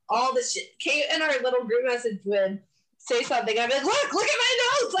all this shit. Kate and our little group message would say something. I'd be like, look at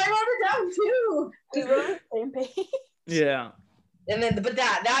my notes. I wrote it down too. We were on the same page. Yeah. And then, but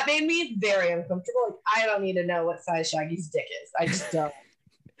that made me very uncomfortable. Like, I don't need to know what size Shaggy's dick is. I just don't.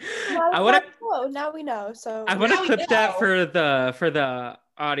 Now we know. So I want to clip that for the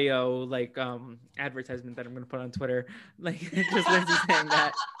audio advertisement that I'm going to put on Twitter. Like just Lindsay saying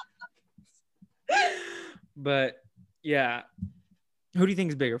that. But yeah, who do you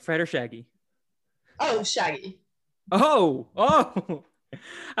think is bigger, Fred or Shaggy? Oh, Shaggy. Oh,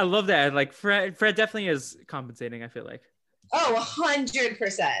 I love that. Like Fred definitely is compensating, I feel like. Oh,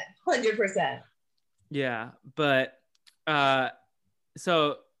 100%. Yeah, but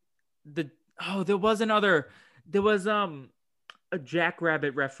so there was a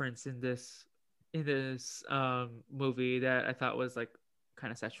Jackrabbit reference in this movie that I thought was like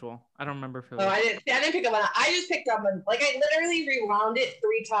kind of sexual. I don't remember if it was. I didn't pick up on it. I just picked up on, like, I literally rewound it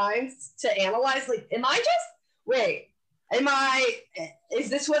 3 times to analyze, like, is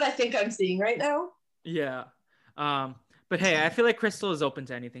this what I think I'm seeing right now? Yeah. But hey, I feel like Crystal is open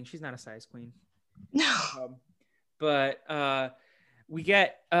to anything. She's not a size queen. No. But we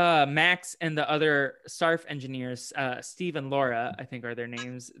get Max and the other SARF engineers, Steve and Laura, I think are their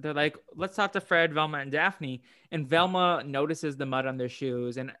names. They're like, let's talk to Fred, Velma, and Daphne. And Velma notices the mud on their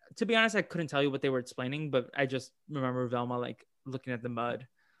shoes. And to be honest, I couldn't tell you what they were explaining, but I just remember Velma like looking at the mud.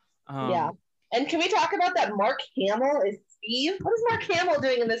 Yeah. And can we talk about that Mark Hamill is Steve? What is Mark Hamill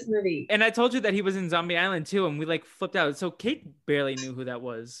doing in this movie? And I told you that he was in Zombie Island too, and we like flipped out. So Kate barely knew who that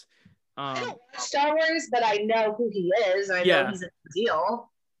was. I don't watch Star Wars, but I know who he is. I know he's a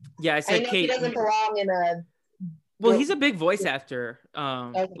deal. Yeah, I said Kate. He doesn't belong in a. Well, he's a big voice actor.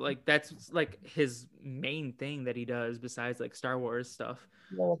 Okay. Like that's like his main thing that he does besides like Star Wars stuff.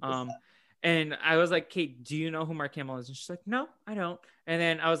 And I was like, Kate, do you know who Mark Hamill is? And she's like, no, I don't. And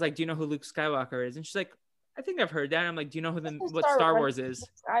then I was like, do you know who Luke Skywalker is? And she's like, I think I've heard that. And I'm like, do you know what Star Wars is?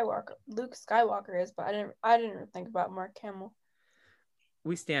 Luke Skywalker is, but I didn't think about Mark Hamill.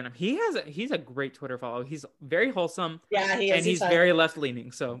 we stand him. He's a great Twitter follow. He's very wholesome. Yeah, he is. And he's very left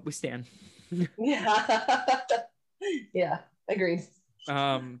leaning. So we stand. Yeah. Yeah. Agreed.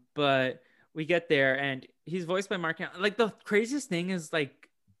 But we get there and he's voiced by Mark Hamill. Like the craziest thing is like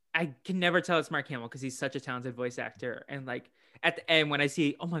I can never tell it's Mark Hamill because he's such a talented voice actor. And like at the end when I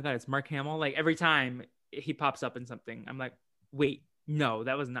see, oh my God, it's Mark Hamill, like every time he pops up in something, I'm like, wait, no,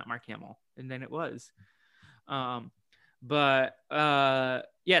 that was not Mark Hamill. And then it was. Yeah,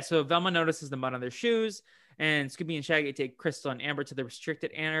 so Velma notices the mud on their shoes. And Scooby and Shaggy take Crystal and Amber to the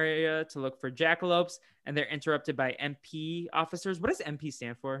restricted area to look for jackalopes, and they're interrupted by MP officers. What does MP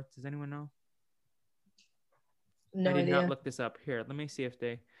stand for? Does anyone know? No I did idea. not look this up. Here, let me see if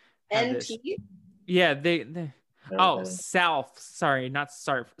they have NP? this. Yeah, they SALF. Sorry, not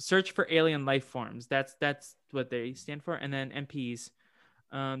SARF. Search for alien life forms. That's what they stand for. And then MPs.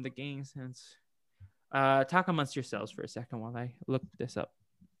 The gang sense. Talk amongst yourselves for a second while I look this up.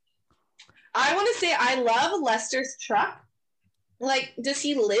 I want to say I love Lester's truck. Like, does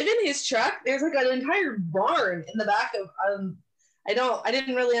he live in his truck? There's like an entire barn in the back of I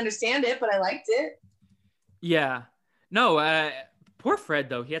didn't really understand it, but I liked it. Yeah. No, poor Fred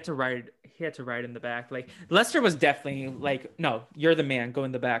though. He had to ride in the back. Like Lester was definitely like, no, you're the man, go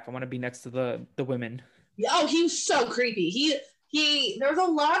in the back. I want to be next to the women. Oh, he was so creepy. He there was a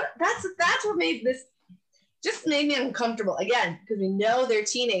lot that's what made this just made me uncomfortable again because we know they're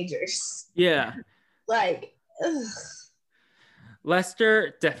teenagers. Yeah. Like, ugh.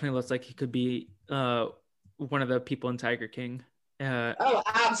 Lester definitely looks like he could be one of the people in Tiger King. Oh,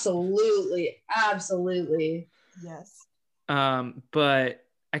 absolutely. Absolutely. Yes. But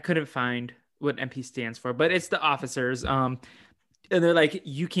I couldn't find what MP stands for, but it's the officers. And they're like,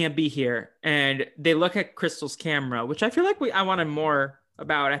 you can't be here. And they look at Crystal's camera, which I feel like I wanted more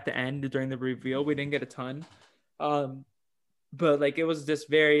about at the end during the reveal. We didn't get a ton. But like it was just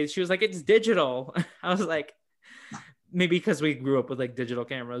she was like, it's digital. I was like, maybe because we grew up with like digital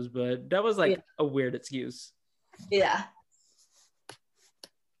cameras, but that was like a weird excuse. Yeah.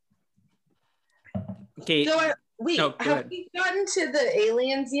 Okay. So have we gotten to the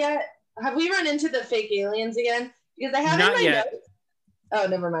aliens yet? Have we run into the fake aliens again? Because I haven't. Not yet. Notes. Oh,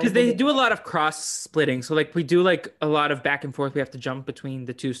 never mind. Because they do a lot of cross splitting. So like we do like a lot of back and forth. We have to jump between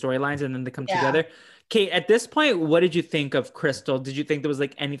the two storylines and then they come together. Kate, at this point, what did you think of Crystal? Did you think there was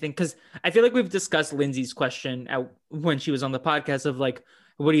like anything? Because I feel like we've discussed Lindsay's question when she was on the podcast of like,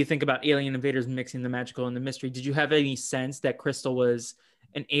 what do you think about alien invaders mixing the magical and the mystery? Did you have any sense that Crystal was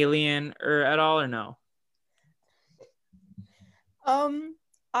an alien or at all or no?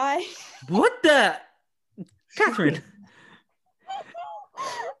 What the? Catherine.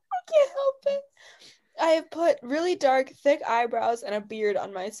 I can't help it. I have put really dark, thick eyebrows and a beard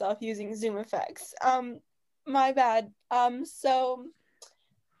on myself using Zoom effects. My bad. So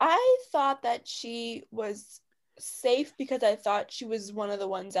I thought that she was safe because I thought she was one of the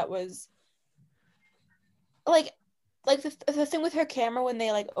ones that was like the thing with her camera when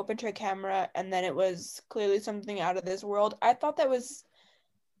they like opened her camera and then it was clearly something out of this world. I thought that was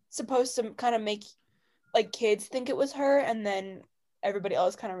supposed to kind of make like kids think it was her, and then everybody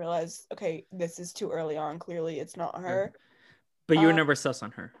else kind of realized, okay, this is too early on. Clearly, it's not her. But you were never sus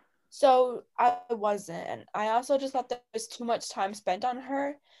on her. So I wasn't, and I also just thought there was too much time spent on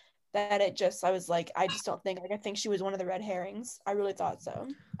her. That I was like, I just don't think. Like, I think she was one of the red herrings. I really thought so.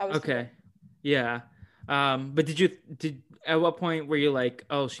 Okay, yeah. But did at what point were you like,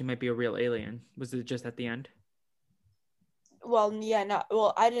 oh, she might be a real alien? Was it just at the end? Well, yeah,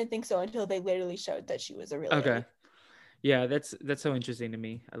 I didn't think so until they literally showed that she was a real alien. Yeah, that's so interesting to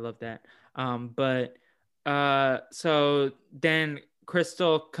me. I love that. So then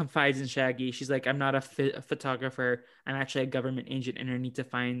Crystal confides in Shaggy. She's like, I'm not a photographer. I'm actually a government agent and I need to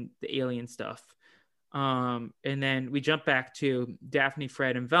find the alien stuff. And then we jump back to Daphne,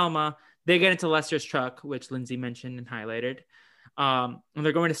 Fred, and Velma. They get into Lester's truck, which Lindsay mentioned and highlighted. And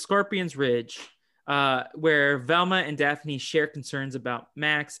they're going to Scorpion's Ridge, where Velma and Daphne share concerns about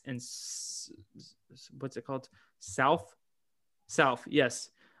Max and what's it called? South, yes.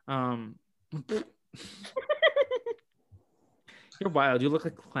 You're wild. You look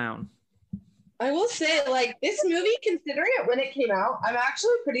like a clown. I will say, like, this movie, considering it when it came out, I'm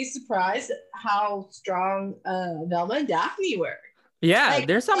actually pretty surprised how strong Velma and Daphne were. Yeah, like,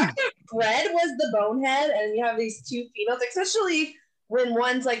 there's some. Fred was the bonehead, and you have these two females, especially when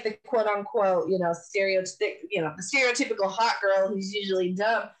one's like the quote unquote, the stereotypical hot girl who's usually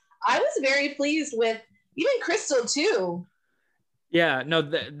dumb. I was very pleased with even Crystal too. Yeah, no,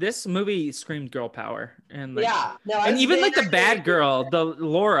 this movie screamed girl power, and like, and even like the bad girl, the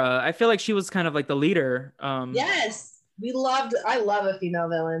Laura, I feel like she was kind of like the leader. Yes, I love a female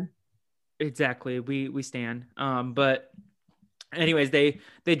villain. Exactly. We stand. But anyways, they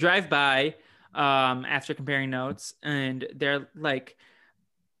drive by after comparing notes, and they're like,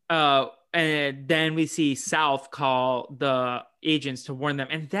 and then we see South call the agents to warn them,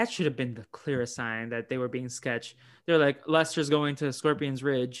 and that should have been the clearest sign that they were being sketched. They're like, Lester's going to Scorpion's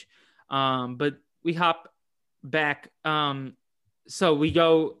Ridge. But we hop back. So we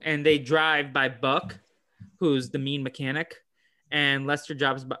go and they drive by Buck, who's the mean mechanic, and Lester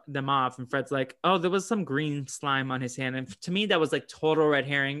drops them off, and Fred's like, oh, there was some green slime on his hand. And to me, that was like total red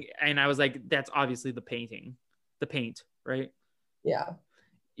herring. And I was like, that's obviously the paint, right? Yeah.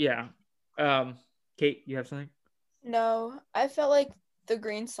 Yeah. Kate, you have something? No, I felt like the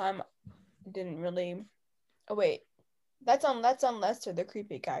green slime didn't really. Oh wait, that's on Lester, the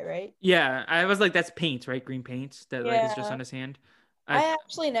creepy guy, right? Yeah, I was like, that's paint, right? Green paint that like is just on his hand. I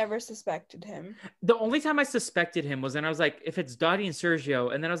actually never suspected him. The only time I suspected him was when I was like, if it's Dottie and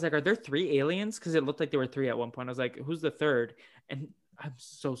Sergio, and then I was like, are there 3 aliens? Because it looked like there were 3 at one point. I was like, who's the third? And I'm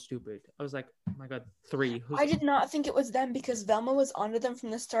so stupid. I was like, oh my god, 3. I did not think it was them because Velma was onto them from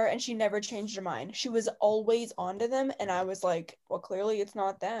the start, and she never changed her mind. She was always onto them, and I was like, well, clearly it's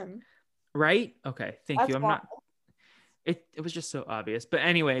not them. Right? Okay, thank you. I'm not. It was just so obvious. But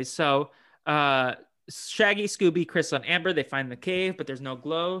anyway, so Shaggy, Scooby, Crystal, and Amber, they find the cave, but there's no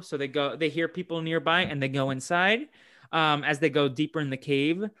glow. So they hear people nearby and they go inside. As they go deeper in the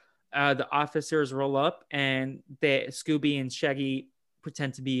cave, the officers roll up and Scooby and Shaggy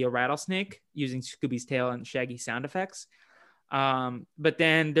pretend to be a rattlesnake using Scooby's tail and Shaggy sound effects. But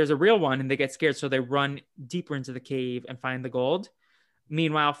then there's a real one and they get scared. So they run deeper into the cave and find the gold.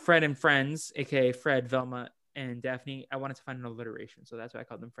 Meanwhile, Fred and friends, aka Fred, Velma, and Daphne, I wanted to find an alliteration, so that's why I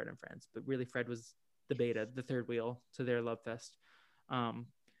called them Fred and Friends. But really, Fred was the beta, the third wheel to their love fest.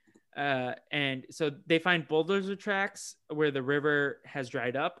 And so they find bulldozer tracks where the river has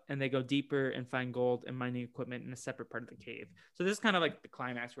dried up, and they go deeper and find gold and mining equipment in a separate part of the cave. So this is kind of like the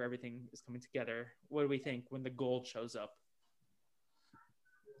climax where everything is coming together. What do we think when the gold shows up?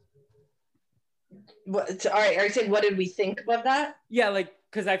 What, all right, are you saying what did we think of that? Yeah, like,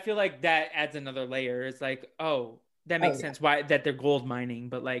 because I feel like that adds another layer. It's like, oh, that makes sense why that they're gold mining,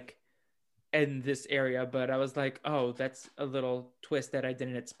 but like in this area. But I was like, oh, that's a little twist that I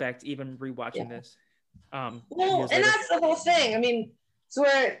didn't expect, even rewatching this. Well, and that's the whole thing. I mean, so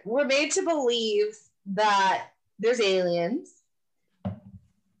we're made to believe that there's aliens,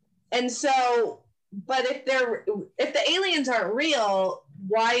 and so, but if the aliens aren't real,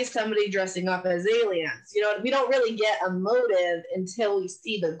 why is somebody dressing up as aliens? You know, we don't really get a motive until we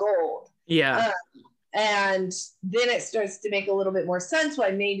see the gold. Yeah. And then it starts to make a little bit more sense why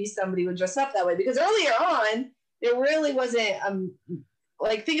maybe somebody would dress up that way. Because earlier on, there really wasn't,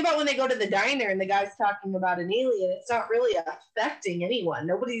 like, think about when they go to the diner and the guy's talking about an alien. It's not really affecting anyone.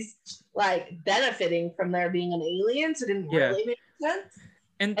 Nobody's, like, benefiting from there being an alien. So it didn't really make sense.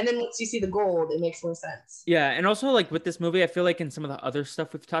 And then once you see the gold, it makes more sense. Yeah, and also like with this movie, I feel like in some of the other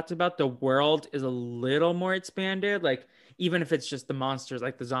stuff we've talked about, the world is a little more expanded. Like even if it's just the monsters,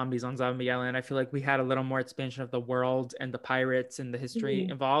 like the zombies on Zombie Island, I feel like we had a little more expansion of the world and the pirates and the history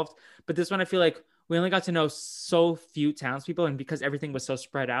involved. But this one, I feel like we only got to know so few townspeople, and because everything was so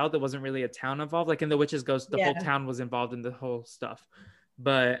spread out, there wasn't really a town involved. Like in The Witch's Ghost, the whole town was involved in the whole stuff.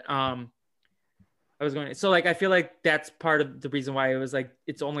 But I feel like that's part of the reason why it was like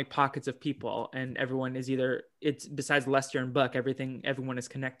it's only pockets of people and everyone is it's besides Lester and Buck, everyone is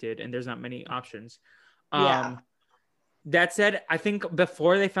connected and there's not many options. That said, I think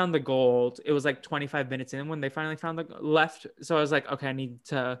before they found the gold, it was like 25 minutes in when they finally found the left. So I was like, okay, I need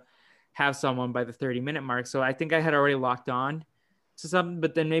to have someone by the 30-minute mark. So I think I had already locked on to something,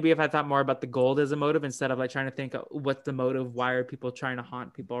 but then maybe if I thought more about the gold as a motive instead of like trying to think what's the motive, why are people trying to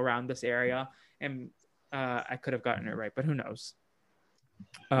haunt people around this area, and I could have gotten it right, but who knows?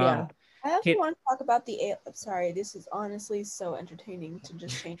 I also want to talk about sorry, this is honestly so entertaining to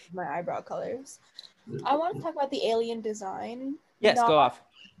just change my eyebrow colors. I want to talk about the alien design. Yes, go off.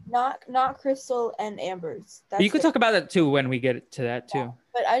 Not Crystal and Amber's. You could talk about that too when we get to that too.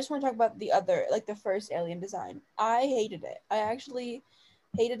 But I just want to talk about the other, like the first alien design. I hated it. I actually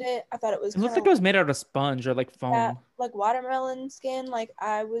hated it. I thought it was. It looked like it was made out of sponge or like foam. Yeah, like watermelon skin. Like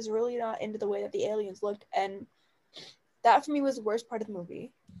I was really not into the way that the aliens looked, and that for me was the worst part of the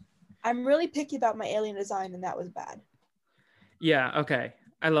movie. I'm really picky about my alien design, and that was bad. Yeah. Okay.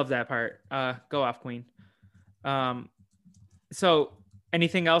 I love that part. Go off, Queen. So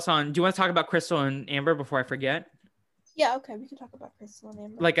anything else on? Do you want to talk about Crystal and Amber before I forget? Yeah. Okay. We can talk about Crystal and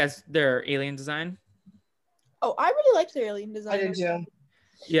Amber. Like as their alien design. Oh, I really liked their alien design. I did too.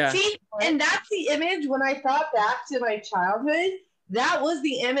 Yeah. See, and that's the image when I thought back to my childhood. That was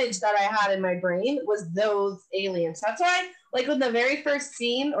the image that I had in my brain was those aliens. That's why, like, when the very first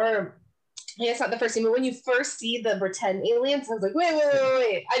scene, or I guess not the first scene, but when you first see the pretend aliens, I was like,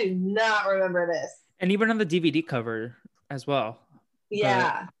 wait. I do not remember this. And even on the DVD cover as well.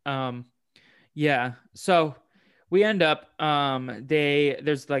 Yeah. But, yeah. So we end up,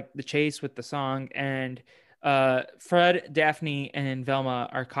 there's like the chase with the song, and Fred, Daphne, and Velma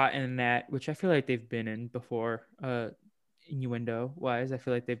are caught in a net, which I feel like they've been in before, innuendo wise. I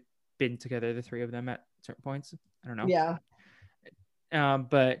feel like they've been together, the three of them, at certain points. I don't know. Yeah.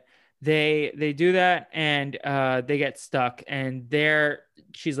 But they do that, and they get stuck, and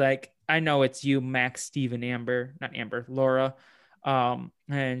she's like, I know it's you, Max, Steve, and Amber, not Amber, Laura.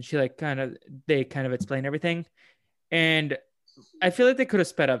 And she like they kind of explain everything, and I feel like they could have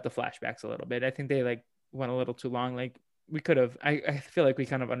sped up the flashbacks a little bit. I think they like went a little too long. Like we could have. I feel like we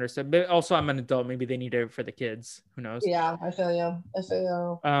kind of understood, but also I'm an adult. Maybe they need it for the kids. Who knows? Yeah, I feel you.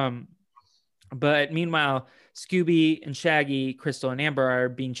 But meanwhile, Scooby and Shaggy, Crystal and Amber are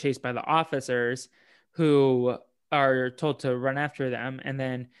being chased by the officers, who are told to run after them. And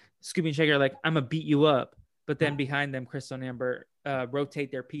then Scooby and Shaggy are like, I'm gonna beat you up. But then behind them, Crystal and Amber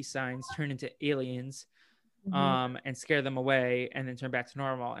rotate their peace signs, turn into aliens, and scare them away, and then turn back to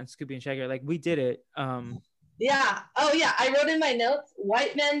normal. And Scooby and Shaggy are like, we did it. Yeah. Oh yeah. I wrote in my notes,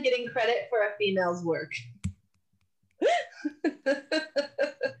 white men getting credit for a female's work.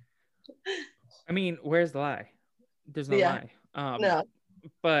 I mean, where's the lie? There's no lie. No.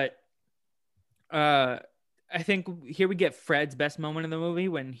 But I think here we get Fred's best moment in the movie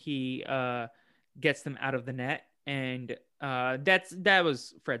when he gets them out of the net, and that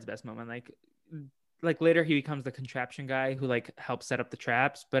was Fred's best moment. Like later he becomes the contraption guy who like helps set up the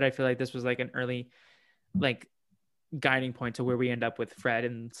traps, but I feel like this was like an early like guiding point to where we end up with Fred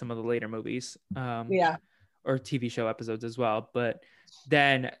in some of the later movies, or TV show episodes as well. But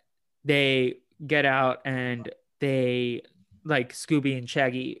then they get out, and they like Scooby and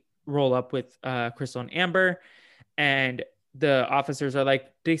Shaggy roll up with Crystal and Amber, and the officers are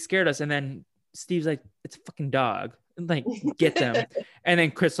like, they scared us, and then Steve's like, it's a fucking dog, like get them. And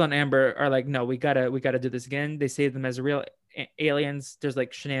then Crystal and Amber are like, no, we gotta do this again. They save them as real aliens. There's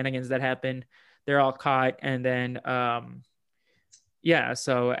like shenanigans that happen, they're all caught, and then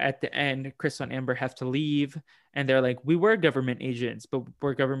so at the end, Crystal and Amber have to leave, and they're like, we were government agents, but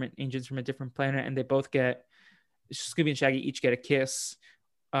we're government agents from a different planet. And they both get, Scooby and Shaggy each get a kiss.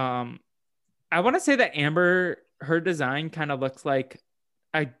 I want to say that Amber, her design kind of looks like,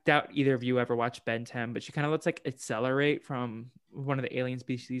 I doubt either of you ever watched Ben 10, but she kind of looks like Accelerate from one of the alien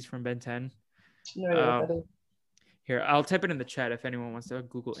species from Ben 10. No, here, I'll type it in the chat if anyone wants to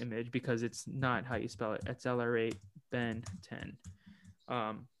Google image, because it's not how you spell it. Accelerate Ben 10.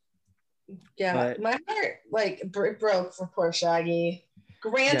 But my heart like broke for poor Shaggy.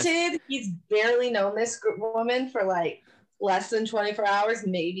 Granted, he's barely known this woman for like less than 24 hours,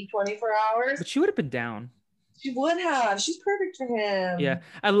 maybe 24 hours. But she would have been down. She would have. She's perfect for him. Yeah,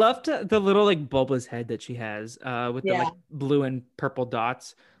 I loved the little like bulbous head that she has, with the like blue and purple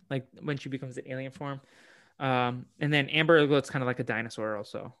dots, like when she becomes an alien form. And then Amber looks kind of like a dinosaur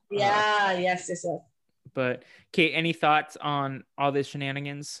also. Yeah. Yes. But Kate, any thoughts on all these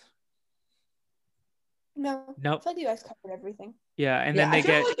shenanigans? No. Nope. I feel like you guys covered everything. Yeah, and then they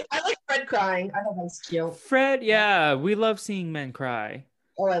get. I like Fred crying. I thought that was cute. Fred, yeah, we love seeing men cry.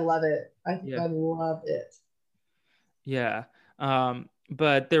 Oh, I love it. I love it. Yeah.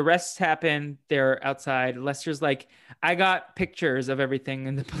 But the arrests happen. They're outside. Lester's like, I got pictures of everything,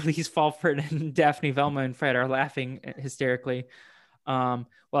 and the police fall for it. And Daphne, Velma, and Fred are laughing hysterically, while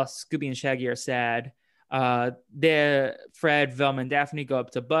Scooby and Shaggy are sad. Fred, Velma, and Daphne go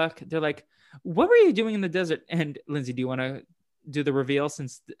up to Buck. They're like, what were you doing in the desert? And Lindsay, do you want to do the reveal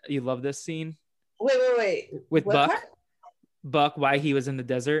since you love this scene? Wait. With what Buck? part? Buck, why he was in the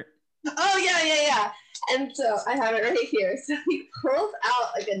desert? Oh, yeah. And so I have it right here. So he pulls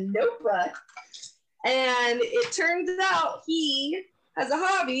out like a notebook, and it turns out he has a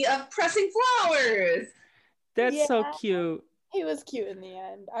hobby of pressing flowers. That's so cute. He was cute in the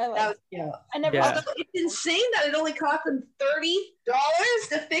end. I like that was cute. I never. Yeah. Although it's insane that it only cost him $30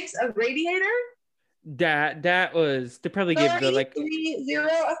 to fix a radiator. That was, they probably gave the like 30.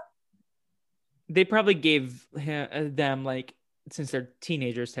 They probably gave them like, since they're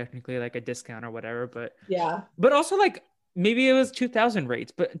teenagers technically, like a discount or whatever, but also like maybe it was 2000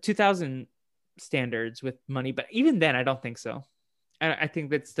 rates, but 2000 standards with money, but even then I don't think so. I think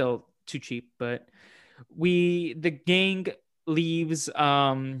that's still too cheap. But the gang leaves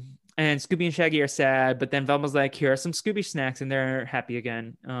and Scooby and Shaggy are sad, but then Velma's like, here are some Scooby snacks, and they're happy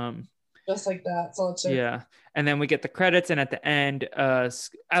again. Just like that. So it's Yeah. And then we get the credits, and at the end, I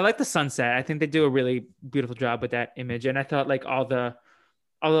like the sunset. I think they do a really beautiful job with that image. And I thought like all the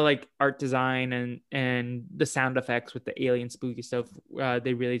like art design and the sound effects with the alien spooky stuff,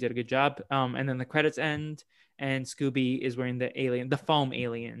 they really did a good job. And then the credits end, and Scooby is wearing the foam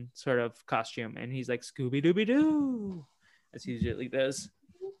alien sort of costume, and he's like Scooby Dooby Doo, as he usually does.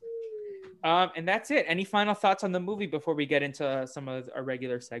 And that's it. Any final thoughts on the movie before we get into some of our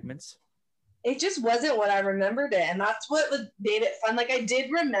regular segments? It just wasn't what I remembered it, and that's what made it fun. Like I did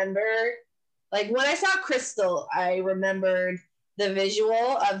remember, like when I saw Crystal, I remembered the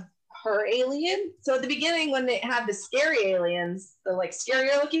visual of her alien. So at the beginning, when they had the scary aliens, the like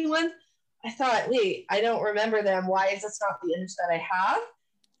scarier looking ones, I thought, wait, I don't remember them. Why is this not the image that I have?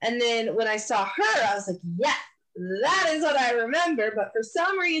 And then when I saw her, I was like, yes, that is what I remember. But for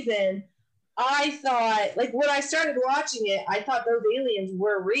some reason, I thought, like when I started watching it, I thought those aliens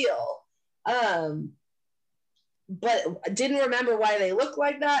were real. But didn't remember why they looked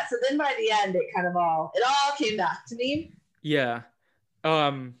like that. So then by the end, it all came back to me. Yeah.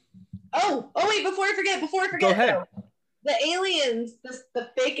 Oh wait, before I forget, Go ahead. though, the aliens, the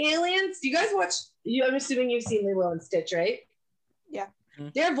fake aliens, do you guys watch, I'm assuming you've seen Lilo and Stitch, right? Yeah.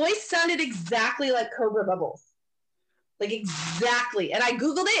 Their voice sounded exactly like Cobra Bubbles. Like exactly. And I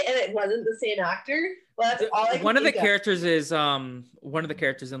Googled it and it wasn't the same actor. But that's all I could One of the think of. characters is one of the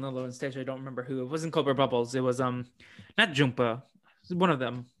characters in Lilo and Stitch. I don't remember who. It wasn't Cobra Bubbles. It was not Jumpa. It was one of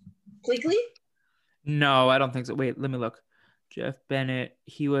them. Pleakley? No, I don't think so. Wait, let me look. Jeff Bennett.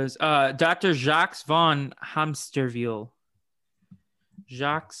 He was Dr. Jacques von Hamsterville.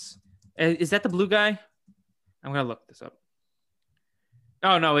 Jacques. Is that the blue guy? I'm gonna look this up.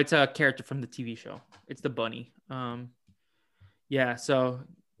 Oh no, it's a character from the TV show. It's the bunny. Yeah. So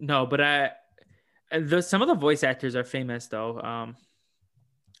no, but some of the voice actors are famous though.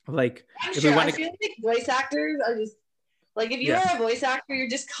 Like I'm sure. I feel like voice actors are just like, if you are a voice actor, you're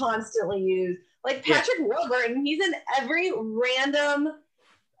just constantly used. Like Patrick Warburton, he's in every random.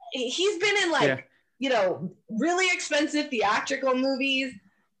 He's been in really expensive theatrical movies,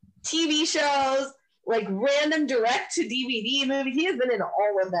 TV shows, like random direct to DVD movies. He has been in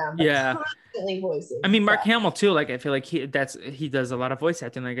all of them. Yeah, constantly voicing. I mean, Mark Hamill too. Like I feel like he does a lot of voice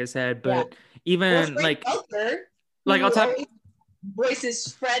acting, like I said. But even like Welker, I'll talk.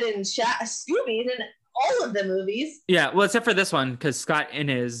 Voices Fred and Scooby in all of the movies. Yeah, well, except for this one, because Scott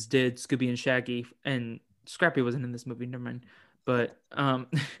Innes did Scooby and Shaggy, and Scrappy wasn't in this movie. Never mind. But never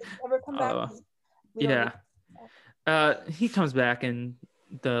come back. He comes back in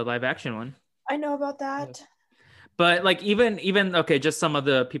the live action one. I know about that. But like even okay, just some of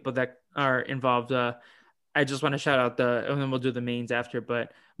the people that are involved. I just want to shout out and then we'll do the mains after.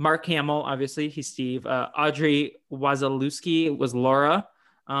 But Mark Hamill, obviously, he's Steve. Audrey Wazalewski was Laura.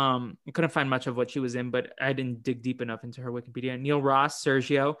 I couldn't find much of what she was in, but I didn't dig deep enough into her Wikipedia. Neil Ross,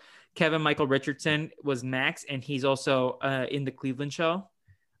 Sergio. Kevin Michael Richardson was Max, and he's also in the Cleveland show.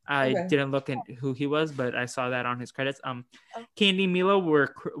 I didn't look at who he was, but I saw that on his credits. Candy Milo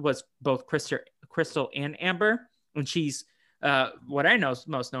was both Crystal and Amber, and she's what I most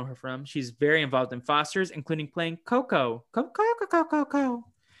know her from. She's very involved in Foster's, including playing Coco.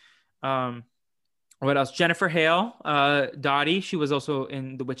 What else? Jennifer Hale, Dottie. She was also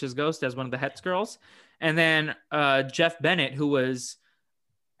in The Witch's Ghost as one of the Hetz girls. And then Jeff Bennett, who was,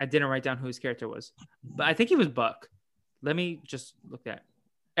 I didn't write down who his character was, but I think he was Buck. Let me just look at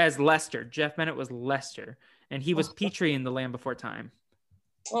as Lester. Jeff Bennett was Lester, and he was Petrie in The Land Before Time.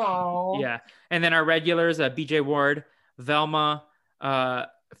 Oh, yeah. And then our regulars, BJ Ward, Velma,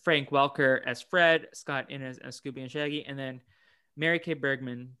 Frank Welker as Fred, Scott Innes as Scooby and Shaggy, and then Mary Kay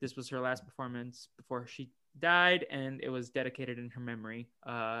Bergman. This was her last performance before she died, and it was dedicated in her memory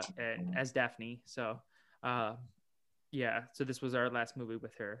as Daphne. So, so this was our last movie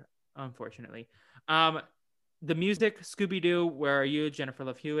with her, unfortunately. The music, Scooby-Doo, Where Are You, Jennifer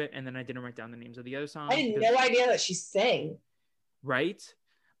Love Hewitt, and then I didn't write down the names of the other songs. I had no idea that she sang. Right?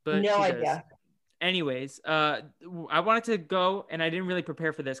 But no idea. Anyways, I wanted to go, and I didn't really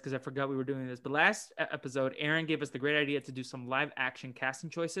prepare for this because I forgot we were doing this. But last episode, Aaron gave us the great idea to do some live action casting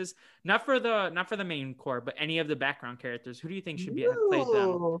choices, not for the main core, but any of the background characters. Who do you think should have played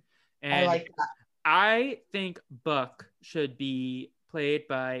them? And I like that. I think Buck should be played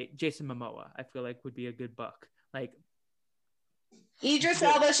by Jason Momoa. I feel like would be a good Buck. Like Idris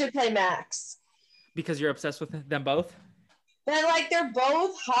Elba should play Max. Because you're obsessed with them both? But like they're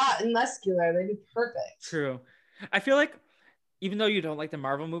both hot and muscular. They'd be perfect. True. I feel like even though you don't like the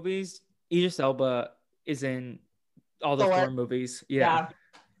Marvel movies, Idris Elba is in all the Thor movies. Yeah.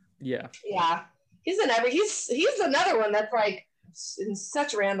 Yeah. Yeah. He's another one that's like in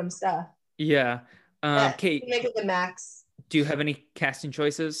such random stuff. Yeah. Kate, make it the max. do you have any casting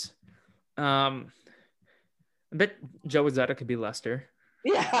choices? I bet Joe Exotic could be Lester.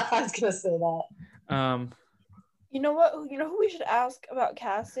 Yeah, I was gonna say that. You know what? You know who we should ask about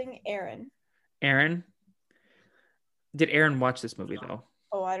casting? Aaron. Aaron? Did Aaron watch this movie though?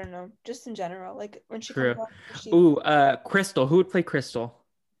 Oh, I don't know. Just in general, like when she True. comes out. Ooh, Crystal. Who would play Crystal?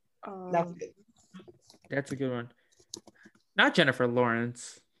 That's good. That's a good one. Not Jennifer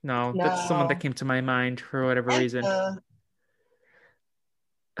Lawrence. No, that's someone that came to my mind for whatever reason.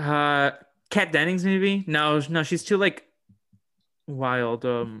 Kat Dennings, maybe? No, she's too like wild.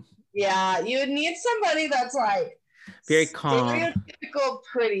 Yeah, you would need somebody that's like very calm, stereotypical,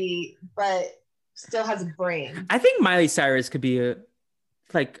 pretty, but still has a brain. I think Miley Cyrus could be a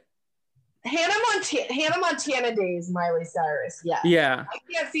like Hannah Montana days. Miley Cyrus, yeah. Yeah. I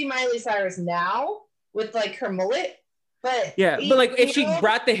can't see Miley Cyrus now with like her mullet, but yeah, but like if she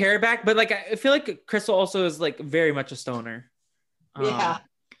brought the hair back, but like I feel like Crystal also is like very much a stoner. Yeah.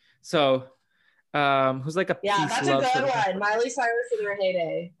 So, who's like a that's a good one. Miley Cyrus in her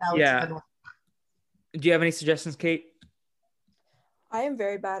heyday. That was a good one. Do you have any suggestions, Kate? I am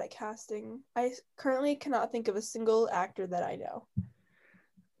very bad at casting. I currently cannot think of a single actor that I know.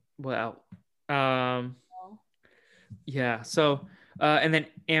 Well, yeah. So, and then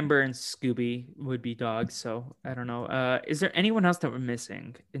Amber and Scooby would be dogs. So I don't know. Is there anyone else that we're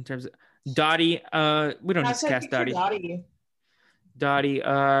missing in terms of Dottie? We don't need to cast Dottie. Dottie,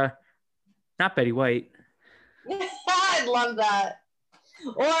 not Betty White. I'd love that.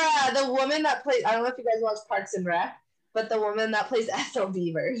 Or the woman that plays, I don't know if you guys watch Parks and Rec, but the woman that plays Ethel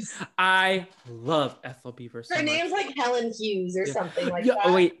Beavers. I love Ethel Beavers. Her name's like Helen Hughes or something like that.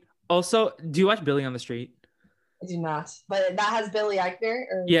 Oh, wait. Also, do you watch Billy on the Street? I do not. But that has Billy Eichner?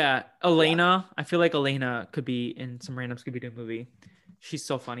 Yeah. Elena. Yeah. I feel like Elena could be in some random Scooby-Doo movie. She's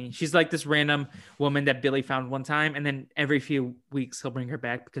so funny. She's like this random woman that Billy found one time, and then every few weeks he'll bring her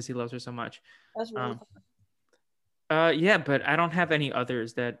back because he loves her so much. That's really fun. Yeah, but I don't have any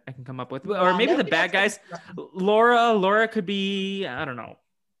others that I can come up with. Or maybe the bad guys. Laura could be, I don't know.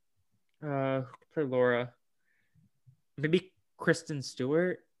 Who could play Laura? Maybe Kristen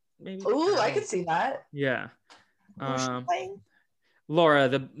Stewart, maybe. Ooh, I could see that. Yeah. Laura,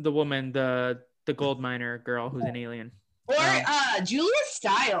 the woman, the gold miner girl who's an alien. Or Julia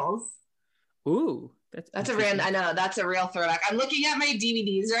Stiles. Ooh, that's a real. I know that's a real throwback. I'm looking at my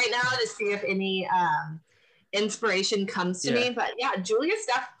DVDs right now to see if any inspiration comes to me. But yeah, Julia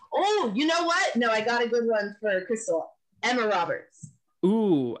Stiles. Oh, you know what? No, I got a good one for Crystal. Emma Roberts.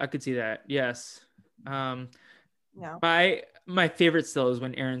 Ooh, I could see that. Yes. No. My favorite still is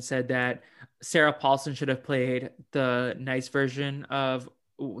when Aaron said that Sarah Paulson should have played the nice version of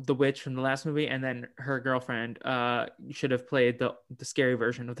the witch from the last movie, and then her girlfriend should have played the scary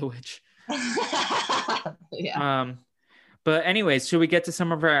version of the witch. Yeah. But anyways, should we get to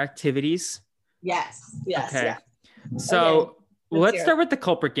some of our activities? Yes. Okay. Yeah. So let's start with the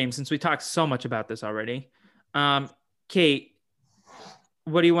culprit game since we talked so much about this already. Kate,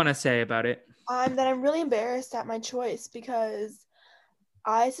 what do you want to say about it? That I'm really embarrassed at my choice because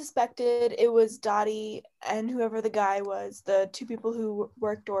I suspected it was Dottie and whoever the guy was, the two people who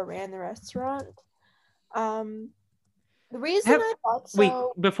worked or ran the restaurant. The reason I thought so... Wait,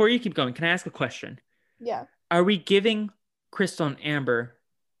 before you keep going, can I ask a question? Yeah. Are we giving Crystal and Amber,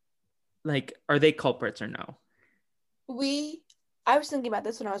 like, are they culprits or no? I was thinking about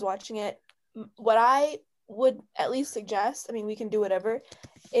this when I was watching it. What I would at least suggest, I mean, we can do whatever,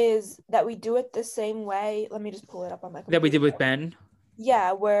 is that we do it the same way. Let me just pull it up on my computer. That we did with Ben?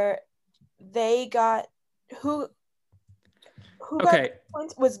 Yeah, where they got who okay. got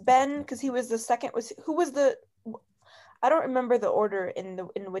points was Ben because he was the second. I don't remember the order in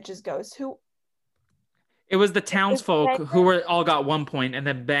Witch's Ghost. It was the townsfolk who all got 1 point, and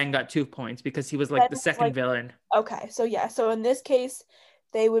then Ben got 2 points because he was like the second villain. Okay, so yeah, so in this case,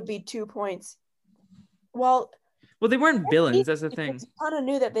 they would be 2 points. Well, they weren't villains. That's the thing. You kind of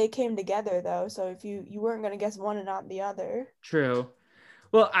knew that they came together though, so if you weren't gonna guess one and not the other. True.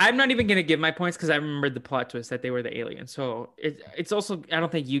 Well, I'm not even gonna give my points because I remembered the plot twist that they were the aliens. So it's also I don't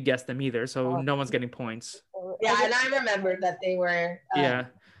think you guessed them either. So no one's getting points. Yeah, and I remembered that they were. Yeah.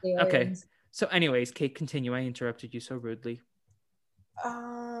 Aliens. Okay. So, anyways, Kate, continue. I interrupted you so rudely.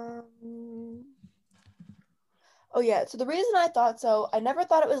 Oh yeah. So the reason I thought so, I never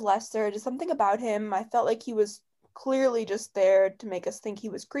thought it was Lester. Just something about him. I felt like he was clearly just there to make us think he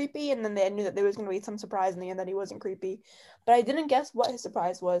was creepy, and then they knew that there was going to be some surprise in the end that he wasn't creepy. But I didn't guess what his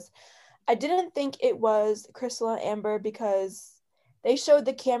surprise was. I didn't think it was Crystal and Amber because they showed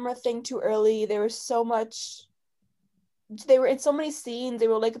the camera thing too early. There was so much. They were in so many scenes. They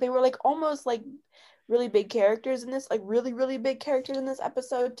were like almost like really big characters in this, like really really big characters in this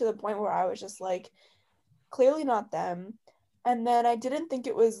episode, to the point where I was just like, clearly not them. And then I didn't think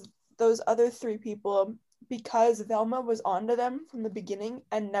it was those other three people because Velma was onto them from the beginning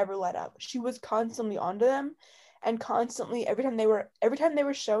and never let up. She was constantly onto them, and constantly every time they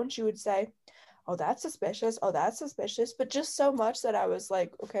were shown, she would say, "Oh, that's suspicious. Oh, that's suspicious." But just so much that I was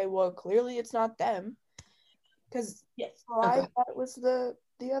like, okay, well, clearly it's not them, because I thought it was the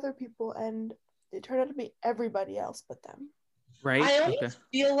other people, and it turned out to be everybody else but them. Right. I almost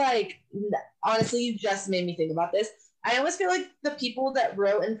feel like, honestly, you just made me think about this. I almost feel like the people that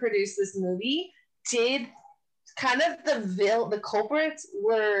wrote and produced this movie did kind of the culprits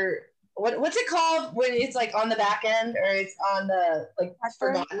were, what's it called when it's like on the back end or it's on the like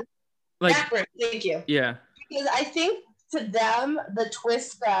forgotten? Like, backburn. Thank you. Yeah. Because I think to them the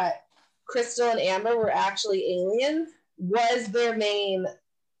twist that Crystal and Amber were actually aliens was their main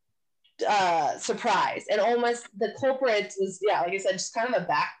surprise, and almost the culprit was, like I said, just kind of a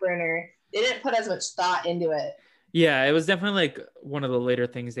back burner. They didn't put as much thought into it. Yeah, it was definitely like one of the later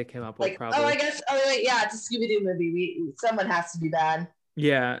things they came up with, probably. Oh, I guess. Oh, wait, yeah, it's a Scooby-Doo movie. Someone has to be bad.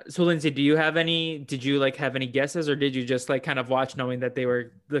 Yeah. So, Lindsay, did you have any guesses, or did you just like kind of watch knowing that they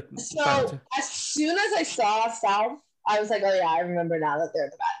were the So as soon as I saw South, I was like, oh yeah, I remember now that they're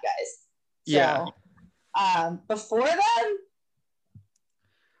the bad guys. So, yeah. Before then,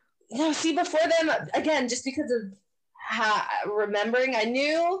 before then, again, just because of remembering, I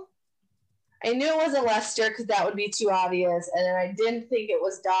knew it wasn't Lester because that would be too obvious, and then I didn't think it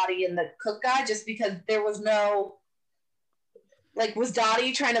was Dottie and the cook guy just because there was no, like, was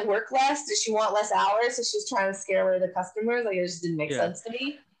Dottie trying to work less? Did she want less hours? So she's trying to scare away the customers? Like, it just didn't make sense to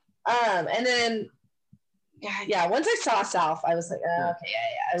me. And then, once I saw South, I was like, okay,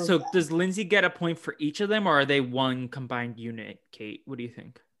 yeah. So does Lindsay get a point for each of them, or are they one combined unit, Kate? What do you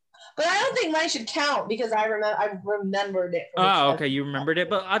think? But I don't think mine should count because I remembered it. Oh, okay, you remembered it,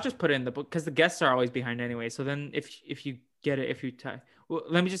 but I'll just put it in the book because the guests are always behind anyway. So then, if you get it, if you tie, well,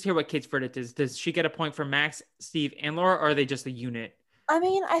 let me just hear what Kate's verdict is. Does she get a point for Max, Steve, and Laura, or are they just a unit? I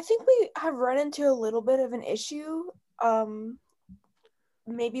mean, I think we have run into a little bit of an issue.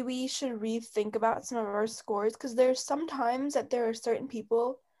 Maybe we should rethink about some of our scores, because there's sometimes that there are certain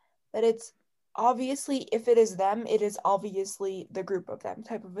people that it's obviously, if it is them, it is obviously the group of them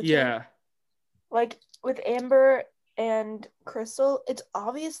type of a thing. Like with Amber and Crystal, it's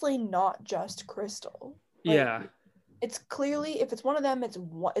obviously not just Crystal. Like, it's clearly, if it's one of them, it's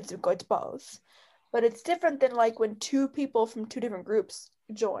both. But it's different than like when two people from two different groups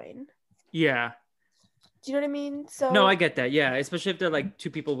join. Yeah. Do you know what I mean? So no, I get that. Yeah, especially if they're like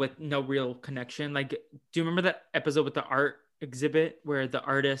two people with no real connection. Like, do you remember that episode with the art exhibit where the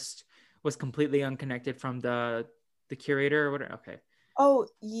artist was completely unconnected from the curator or whatever? Okay. Oh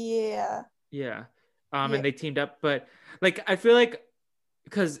yeah. Yeah. And they teamed up, but like I feel like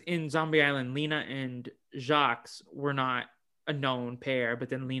because in Zombie Island, Lena and Jacques were not a known pair, but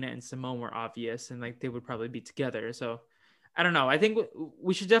then Lena and Simone were obvious, and like they would probably be together. So I don't know. I think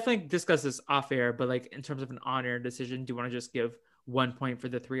we should definitely discuss this off air, but like in terms of an on-air decision, do you want to just give 1 point for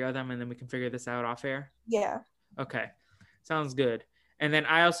the three of them and then we can figure this out off air? Yeah. Okay. Sounds good. And then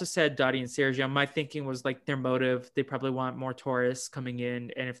I also said Dottie and Sergio. My thinking was like their motive. They probably want more tourists coming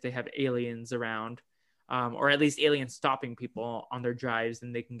in. And if they have aliens around, or at least aliens stopping people on their drives,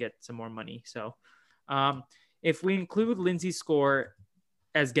 then they can get some more money. So if we include Lindsay's score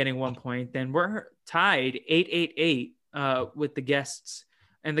as getting 1 point, then we're tied 8-8-8 with the guests.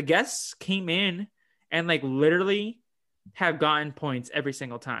 And the guests came in and like literally have gotten points every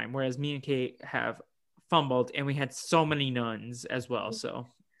single time, whereas me and Kate have fumbled, and we had so many nuns as well. So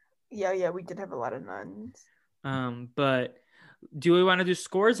yeah, we did have a lot of nuns. But do we want to do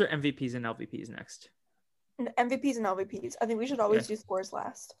scores or MVPs and LVPs next? MVPs and LVPs. I think we should always do scores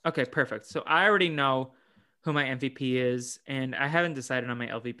last. Okay, perfect. So I already know who my MVP is, and I haven't decided on my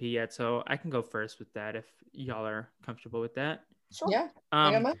LVP yet, so I can go first with that if y'all are comfortable with that. Sure.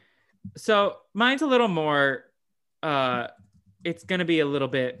 Yeah. So mine's a little more it's gonna be a little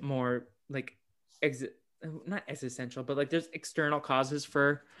bit more like not existential, but like there's external causes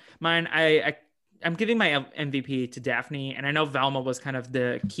for mine. I'm giving my MVP to Daphne, and I know Velma was kind of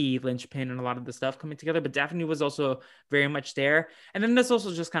the key linchpin in a lot of the stuff coming together, but Daphne was also very much there. And then there's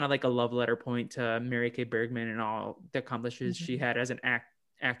also just kind of like a love letter point to Mary Kay Bergman and all the accomplishments she had as an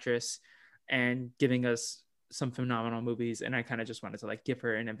actress and giving us some phenomenal movies. And I kind of just wanted to like give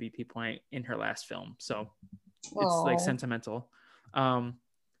her an MVP point in her last film. So it's like sentimental.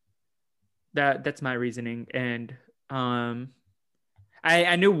 That's my reasoning. And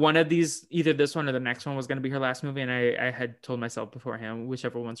I knew one of these, either this one or the next one, was going to be her last movie, and I had told myself beforehand,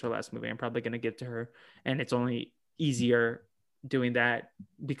 whichever one's her last movie, I'm probably going to give to her, and it's only easier doing that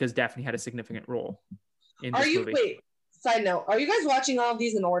because Daphne had a significant role in this movie. Wait, side note, are you guys watching all of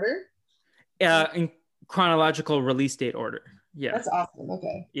these in order? In chronological release date order. Yeah. That's awesome.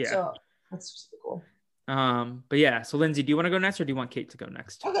 Okay. Yeah. So that's super cool. But yeah, so Lindsay, do you want to go next or do you want Kate to go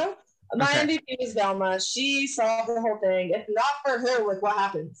next? Okay. My MVP is Velma. She solved the whole thing. If not for her, with what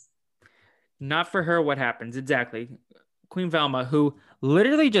happens? Not for her, what happens? Exactly. Queen Velma, who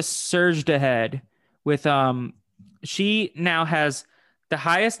literally just surged ahead with she now has the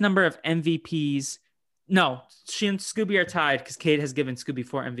highest number of MVPs. No, she and Scooby are tied because Kate has given Scooby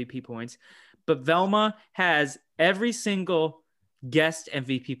 4 MVP points. But Velma has every single guest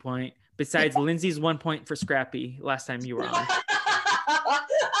MVP point besides Lindsay's 1 point for Scrappy last time you were on.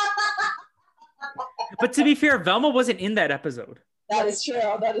 But to be fair, Velma wasn't in that episode. That is true.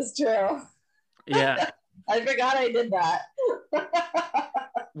 That is true. Yeah. I forgot I did that.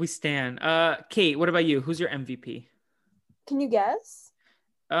 We stand. Kate, what about you? Who's your MVP? Can you guess?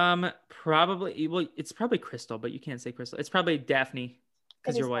 Probably. Well, it's probably Crystal, but you can't say Crystal. It's probably Daphne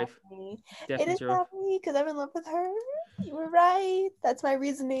because your wife. It is Daphne because I'm in love with her. You were right. That's my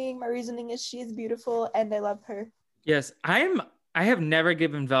reasoning. My reasoning is she is beautiful and I love her. Yes, I have never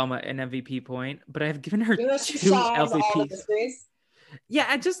given Velma an MVP point, but I have given her 2 LVPs. Yeah,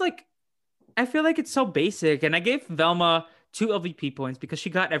 I feel like it's so basic, and I gave Velma 2 LVP points because she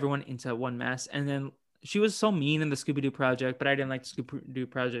got everyone into one mess, and then she was so mean in the Scooby-Doo project, but I didn't like the Scooby-Doo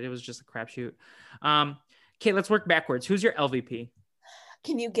project. It was just a crapshoot. Kate, let's work backwards. Who's your LVP?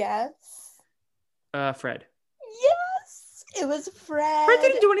 Can you guess? Fred. Yes, it was Fred. Fred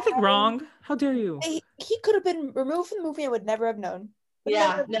didn't do anything wrong. How dare you? He could have been removed from the movie and would never have known.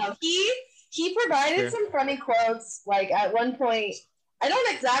 He provided some funny quotes. Like at one point, I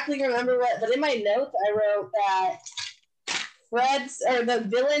don't exactly remember what, but in my notes I wrote that Fred's or the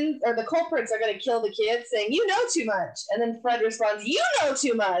villains or the culprits are going to kill the kids, saying "You know too much," and then Fred responds, "You know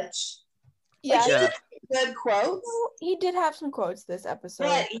too much." Yeah, like, good quotes. He did have some quotes this episode.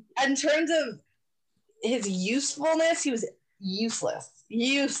 But in terms of his usefulness, he was useless.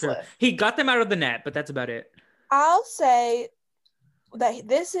 Sure. He got them out of the net, but that's about it. I'll say that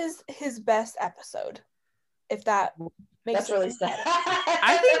this is his best episode. If that makes That's really sad.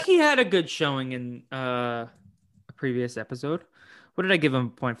 I think he had a good showing in a previous episode. What did I give him a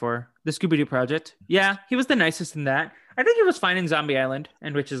point for? The Scooby-Doo project. Yeah, he was the nicest in that. I think he was fine in Zombie Island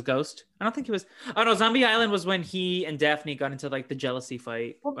and Witch's Ghost. I don't think he was. Oh no, Zombie Island was when he and Daphne got into like the jealousy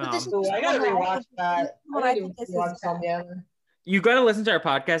fight. I gotta rewatch that. Zombie Island. You got to listen to our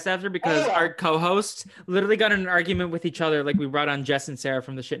podcast after because our co-hosts literally got in an argument with each other. Like we brought on Jess and Sarah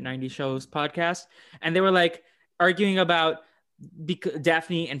from the Shit 90 Shows podcast, and they were like arguing about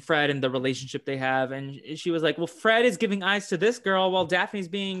Daphne and Fred and the relationship they have. And she was like, well, Fred is giving eyes to this girl while Daphne's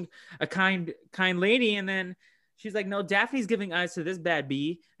being a kind lady. And then she's like, no, Daphne's giving eyes to this bad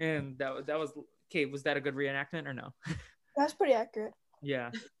bee. And that was, okay, was that a good reenactment or no? That's pretty accurate.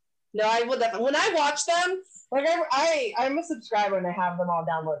 Yeah. No, I would definitely. When I watch them, like I'm a subscriber and I have them all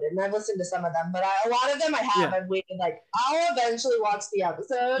downloaded and I've listened to some of them, but a lot of them I have. I've waited like I'll eventually watch the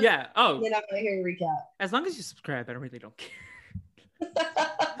episode. Yeah. Oh. And then I'm gonna hear a recap. As long as you subscribe, I really don't care.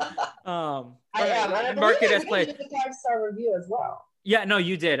 I am. And Mark it as play. The 5-star review as well. Yeah. No,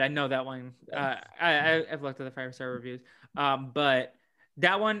 you did. I know that one. I've looked at the 5-star reviews. But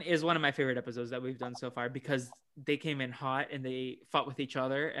that one is one of my favorite episodes that we've done so far because they came in hot and they fought with each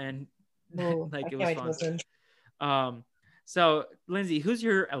other and it was fun. So Lindsay, who's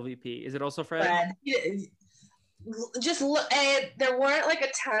your LVP? Is it also Fred? Just look, there weren't like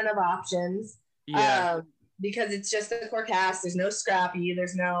a ton of options. Yeah. Because it's just a core cast. There's no Scrappy.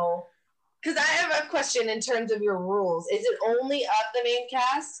 There's no. Because I have a question in terms of your rules. Is it only of the main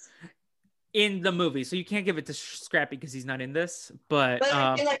cast? In the movie, so you can't give it to Scrappy because he's not in this. But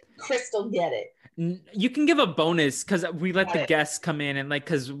I feel like Crystal get it. You can give a bonus because we let the guests come in and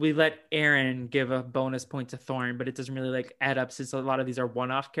because we let Aaron give a bonus point to Thorn, but it doesn't really add up since a lot of these are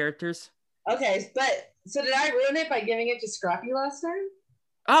one-off characters. Okay, but so did I ruin it by giving it to Scrappy last time?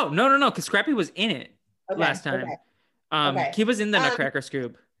 Oh no, because Scrappy was in it last time. Okay. He was in the Nutcracker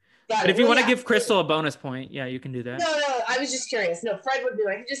Scoob. But if you want to give Crystal a bonus point, yeah, you can do that. No, I was just curious. No, Fred would do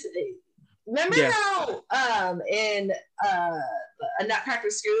it. Remember how in a Nutcracker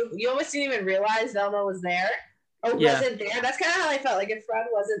Scoob, you almost didn't even realize Velma was there or wasn't there? That's kind of how I felt. Like if Fred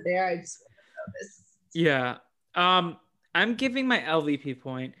wasn't there, I just wouldn't have noticed. Yeah. I'm giving my LVP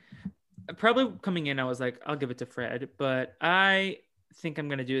point. Probably coming in, I was like, I'll give it to Fred, but I think I'm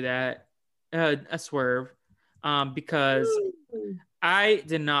going to do that. A swerve. Because I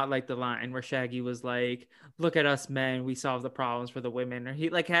did not like the line where Shaggy was like, "Look at us men, we solve the problems for the women." Or he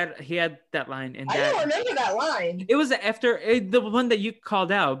had that line, and I that don't remember that line. it was after the one that you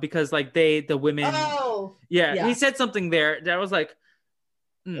called out because like the women. Oh, yeah, he said something there that was like.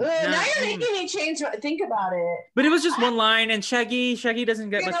 Now you're making me think about it. But it was just one line, and Shaggy doesn't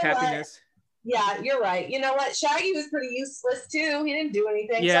get much happiness. Yeah, you're right. You know what? Shaggy was pretty useless too. He didn't do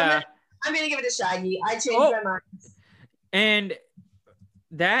anything. Yeah. So I'm gonna give it to Shaggy. I changed my mind. And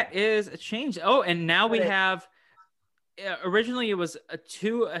that is a change. Oh, and now we have. Originally, it was a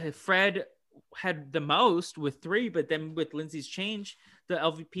 2. Fred had the most with 3, but then with Lindsay's change, the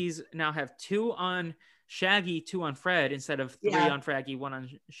LVPs now have 2 on Shaggy, 2 on Fred instead of 3 on Fraggy, 1 on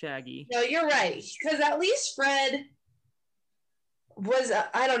Shaggy. No, you're right. Because at least Fred was,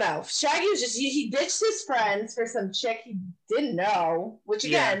 I don't know. Shaggy was just, he ditched his friends for some chick he didn't know, which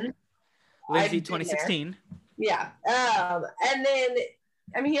again, Lindsay 2016. Yeah. And then,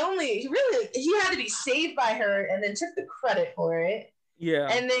 I mean, he had to be saved by her and then took the credit for it. Yeah.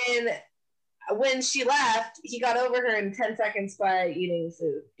 And then when she left, he got over her in 10 seconds by eating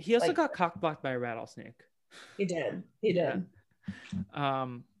food. He also got cock-blocked by a rattlesnake. He did. Yeah.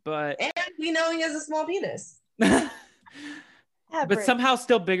 But and we know he has a small penis. But somehow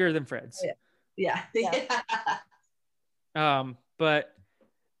still bigger than Fred's. Yeah. But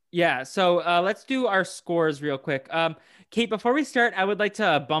yeah, so let's do our scores real quick. Kate, before we start, I would like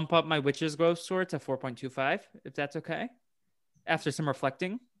to bump up my Witch's Ghost score to 4.25, if that's okay. After some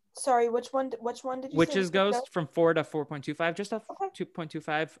reflecting. Sorry, which one did you Witch's say? Ghost from 4 to 4.25, just a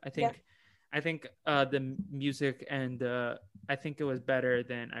 2.25. I think the music and I think it was better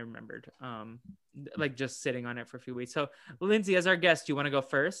than I remembered. Like just sitting on it for a few weeks. So Lindsay, as our guest, do you want to go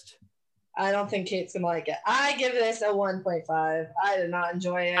first? I don't think Kate's gonna like it. I give this a 1.5. I did not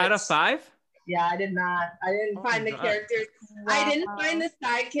enjoy it. Out of 5? Yeah, I did not. I didn't find the characters. Wow. I didn't find the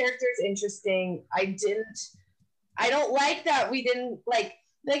side characters interesting. I don't like that we didn't like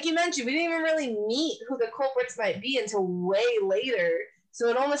you mentioned, we didn't even really meet who the culprits might be until way later. So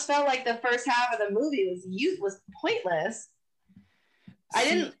it almost felt like the first half of the movie was pointless.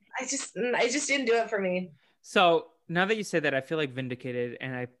 I just didn't do it for me. So now that you say that, I feel like vindicated,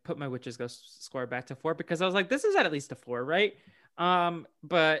 and I put my Witch's Ghost score back to 4 because I was like, this is at least a 4, right?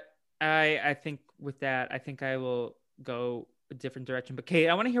 But I think with that, I think I will go a different direction. But Kate,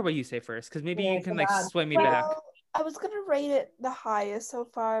 I want to hear what you say first, because maybe you can sway me back. I was gonna rate it the highest so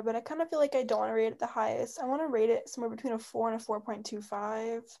far, but I kind of feel like I don't want to rate it the highest. I want to rate it somewhere between a 4 and a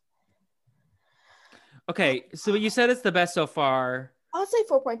 4.25. Okay, so you said it's the best so far. I would say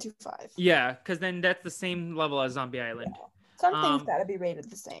 4.25. Yeah, because then that's the same level as Zombie Island. Yeah. Some things gotta be rated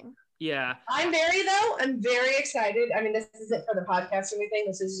the same. Yeah. I'm very excited. I mean, this isn't for the podcast or anything.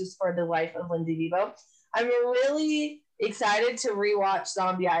 This is just for the life of Lindsay Vivo. I'm really excited to rewatch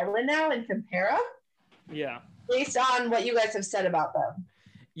Zombie Island now and compare them. Yeah. Based on what you guys have said about them.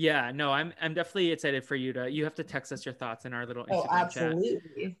 Yeah, no, I'm definitely excited for you have to text us your thoughts in our little Instagram absolutely.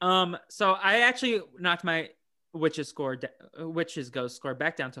 chat. So I actually knocked my Witch's Ghost score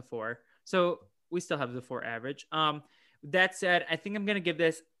back down to 4. So we still have the 4 average. That said, I think I'm gonna give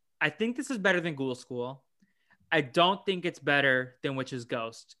this. I think this is better than Ghoul School. I don't think it's better than Witch's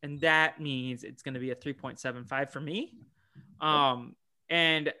Ghost, and that means it's gonna be a 3.75 for me.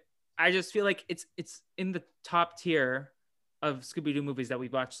 And I just feel like it's in the top tier of Scooby-Doo movies that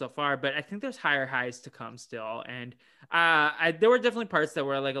we've watched so far, but I think there's higher highs to come still. And there were definitely parts that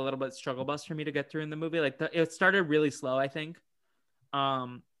were like a little bit struggle bus for me to get through in the movie. Like it started really slow, I think.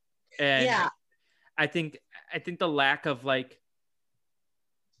 And yeah, I think the lack of like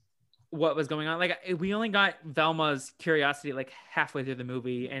what was going on, like we only got Velma's curiosity like halfway through the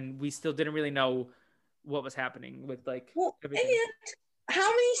movie, and we still didn't really know what was happening with like everything. And how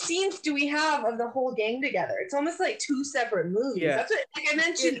many scenes do we have of the whole gang together? It's almost like 2 separate movies. Yeah. That's what, like I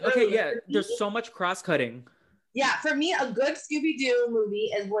mentioned earlier. Okay, yeah, there's so much cross-cutting. Yeah, for me, a good Scooby-Doo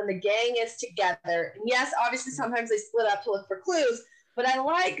movie is when the gang is together. And yes, obviously sometimes they split up to look for clues, but I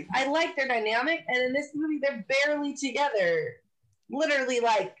like their dynamic. And in this movie, they're barely together. Literally,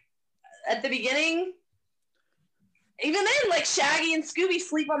 like at the beginning, even then, like Shaggy and Scooby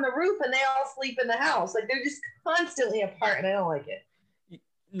sleep on the roof and they all sleep in the house. Like they're just constantly apart, and I don't like it.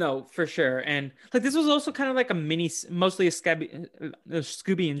 No, for sure. And like this was also kind of like mostly a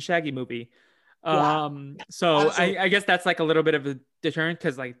Scooby and Shaggy movie. Yeah, so I guess that's like a little bit of a deterrent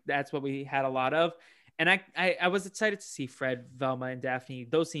because like that's what we had a lot of. And I was excited to see Fred, Velma, and Daphne.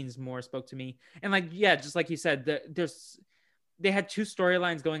 Those scenes more spoke to me. And like, yeah, just like you said, they had 2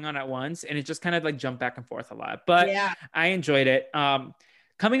 storylines going on at once, and it just kind of like jumped back and forth a lot. But yeah, I enjoyed it.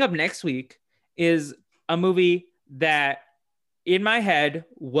 Coming up next week is a movie that in my head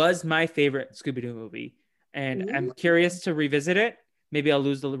was my favorite Scooby-Doo movie. And I'm curious to revisit it. Maybe I'll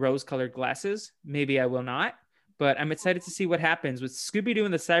lose the rose-colored glasses. Maybe I will not. But I'm excited to see what happens with Scooby-Doo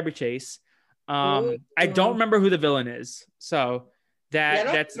and the Cyber Chase. I don't remember who the villain is. So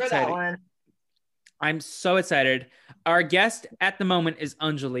that's exciting. That one. I'm so excited. Our guest at the moment is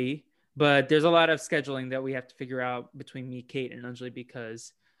Anjali, but there's a lot of scheduling that we have to figure out between me, Kate, and Anjali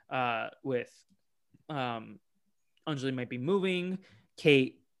because with Anjali might be moving.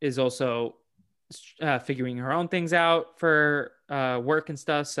 Kate is also figuring her own things out for work and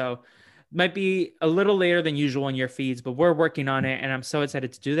stuff. So might be a little later than usual in your feeds, but we're working on it. And I'm so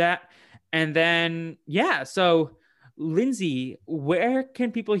excited to do that. And then, yeah, so Lindsay, where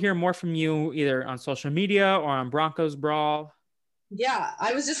can people hear more from you, either on social media or on Broncos Brawl? Yeah,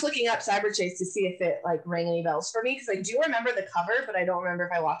 I was just looking up Cyber Chase to see if it like rang any bells for me because I do remember the cover, but I don't remember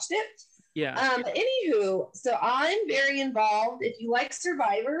if I watched it. Yeah. Anywho, so I'm very involved. If you like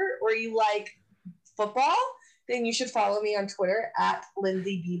Survivor or you like football, then you should follow me on Twitter at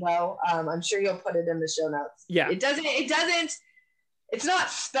Lindsay Bebo. I'm sure you'll put it in the show notes. Yeah. It's not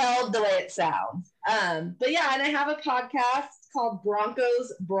spelled the way it sounds. But yeah, and I have a podcast called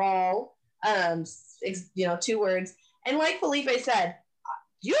Broncos Brawl. 2 words. And like Felipe said,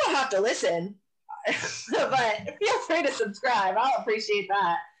 you don't have to listen, but feel free to subscribe. I'll appreciate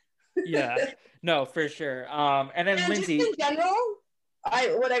that. Yeah, no, for sure. And then Lindsay, just in general,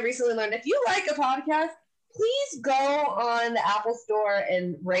 what I recently learned, if you like a podcast, please go on the Apple Store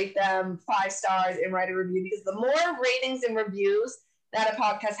and rate them 5 stars and write a review because the more ratings and reviews that a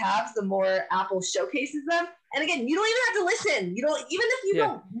podcast has, the more Apple showcases them. And again, you don't even have to listen. You don't, even if you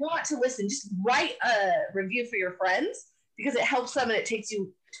don't want to listen, just write a review for your friends because it helps them and it takes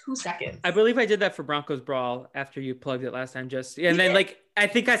you 2 seconds. I believe I did that for Broncos Brawl after you plugged it last time. And then like, I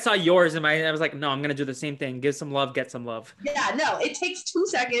think I saw yours and I was like, no, I'm going to do the same thing. Give some love, get some love. Yeah, no, it takes 2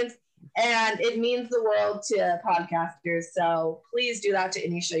 seconds and it means the world to podcasters. So please do that to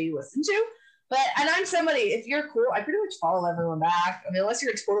any show you listen to. And I'm somebody, if you're cool, I pretty much follow everyone back. I mean, unless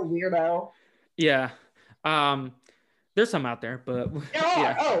you're a total weirdo. Yeah. There's some out there, but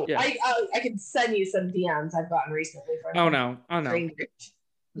I can send you some DMs I've gotten recently from no.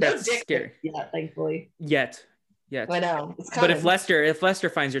 That's scary. Yeah, thankfully. Yet. I know. But if Lester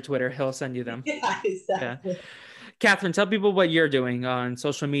finds your Twitter, he'll send you them. Yeah, exactly. Yeah. Catherine, tell people what you're doing on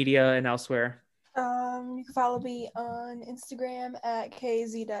social media and elsewhere. You can follow me on Instagram at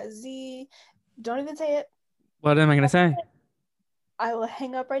kz.z. Don't even say it. What am I going to say? I will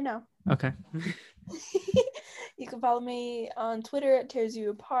hang up right now. Okay. You can follow me on Twitter at Tears You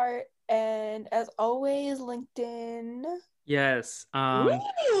Apart, and as always, LinkedIn. Yes. And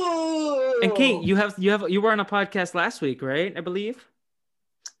Kate, you were on a podcast last week, right? I believe.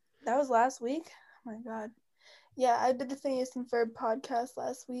 That was last week. Oh my God. Yeah, I did the Phineas and Ferb podcast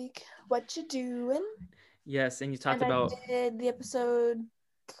last week. What you doing? Yes, and you talked about. I did the episode.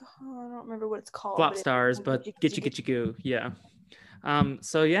 I don't remember what it's called. Flop Stars, but Get You Goo. Yeah.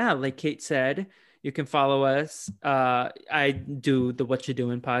 So yeah, like Kate said, you can follow us. I do the What You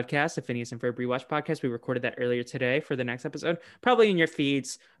Doing podcast, the Phineas and Ferb Rewatch podcast. We recorded that earlier today for the next episode, probably in your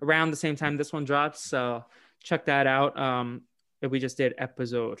feeds around the same time this one drops. So check that out. We just did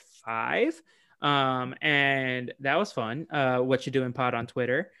episode 5. And that was fun. What You Doing pod on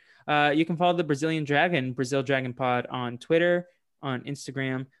Twitter. You can follow the Brazilian Dragon, Brazil Dragon Pod on Twitter, on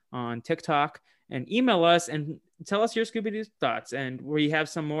Instagram, on TikTok, and email us and tell us your Scooby-Doo thoughts. And we have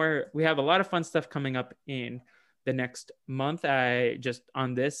a lot of fun stuff coming up in the next month. I just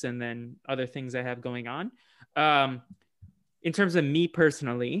on this and then other things I have going on. In terms of me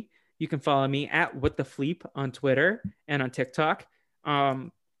personally, you can follow me at What the Fleep on Twitter and on TikTok.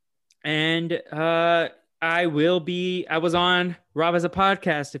 I was on Rob as a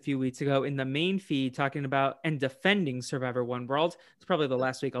podcast a few weeks ago in the main feed talking about and defending Survivor One World. It's probably the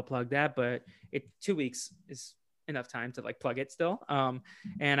last week I'll plug that, but 2 weeks is enough time to like plug it still.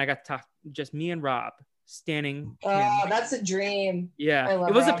 And I got to talk just me and Rob standing. Oh, that's a dream. Yeah.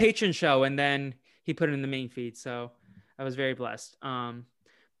 It was Rob. A patron show and then he put it in the main feed. So I was very blessed. And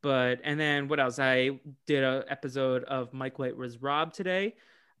then what else? I did an episode of Mike White Was Rob today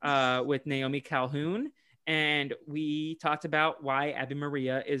with Naomi Calhoun. And we talked about why Abby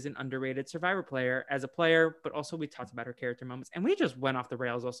Maria is an underrated Survivor player as a player, but also we talked about her character moments. And we just went off the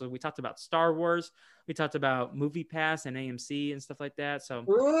rails. Also, we talked about Star Wars. We talked about Movie Pass and AMC and stuff like that. So,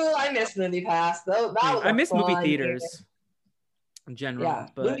 I miss Movie Pass. I miss movie theaters in general. Yeah,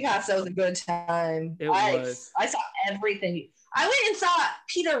 but Movie Pass, that was a good time. I saw everything. I went and saw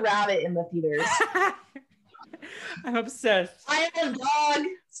Peter Rabbit in the theaters. I'm obsessed. I am a dog.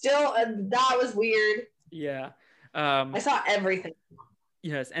 Still, that was weird. Yeah. I saw everything.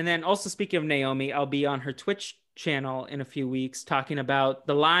 Yes. And then also speaking of Naomi, I'll be on her Twitch channel in a few weeks talking about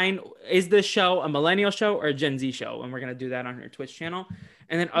the line, is this show a millennial show or a Gen Z show? And we're going to do that on her Twitch channel.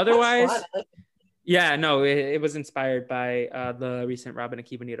 And then otherwise, yeah, no, it was inspired by the recent Robin and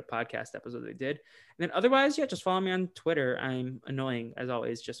Kibanita podcast episode they did. And then otherwise, yeah, just follow me on Twitter. I'm annoying as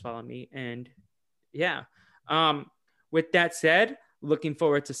always. Just follow me. And yeah, with that said, looking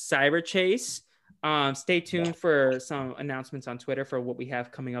forward to Cyber Chase. Stay tuned for some announcements on Twitter for what we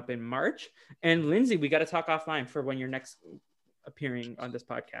have coming up in March. And Lindsay, we got to talk offline for when you're next appearing on this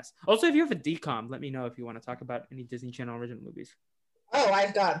podcast. Also, if you have a DCOM, let me know if you want to talk about any Disney Channel original movies. Oh,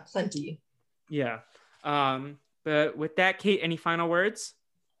 I've got plenty. Yeah. But with that, Kate, any final words?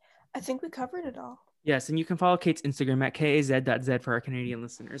 I think we covered it all. Yes, and you can follow Kate's Instagram at kaz.z for our Canadian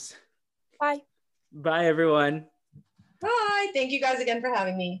listeners. Bye. Bye, everyone. Bye. Thank you guys again for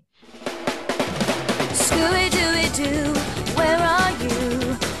having me. Scooby-Doo, where are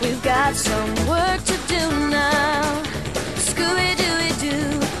you? We've got so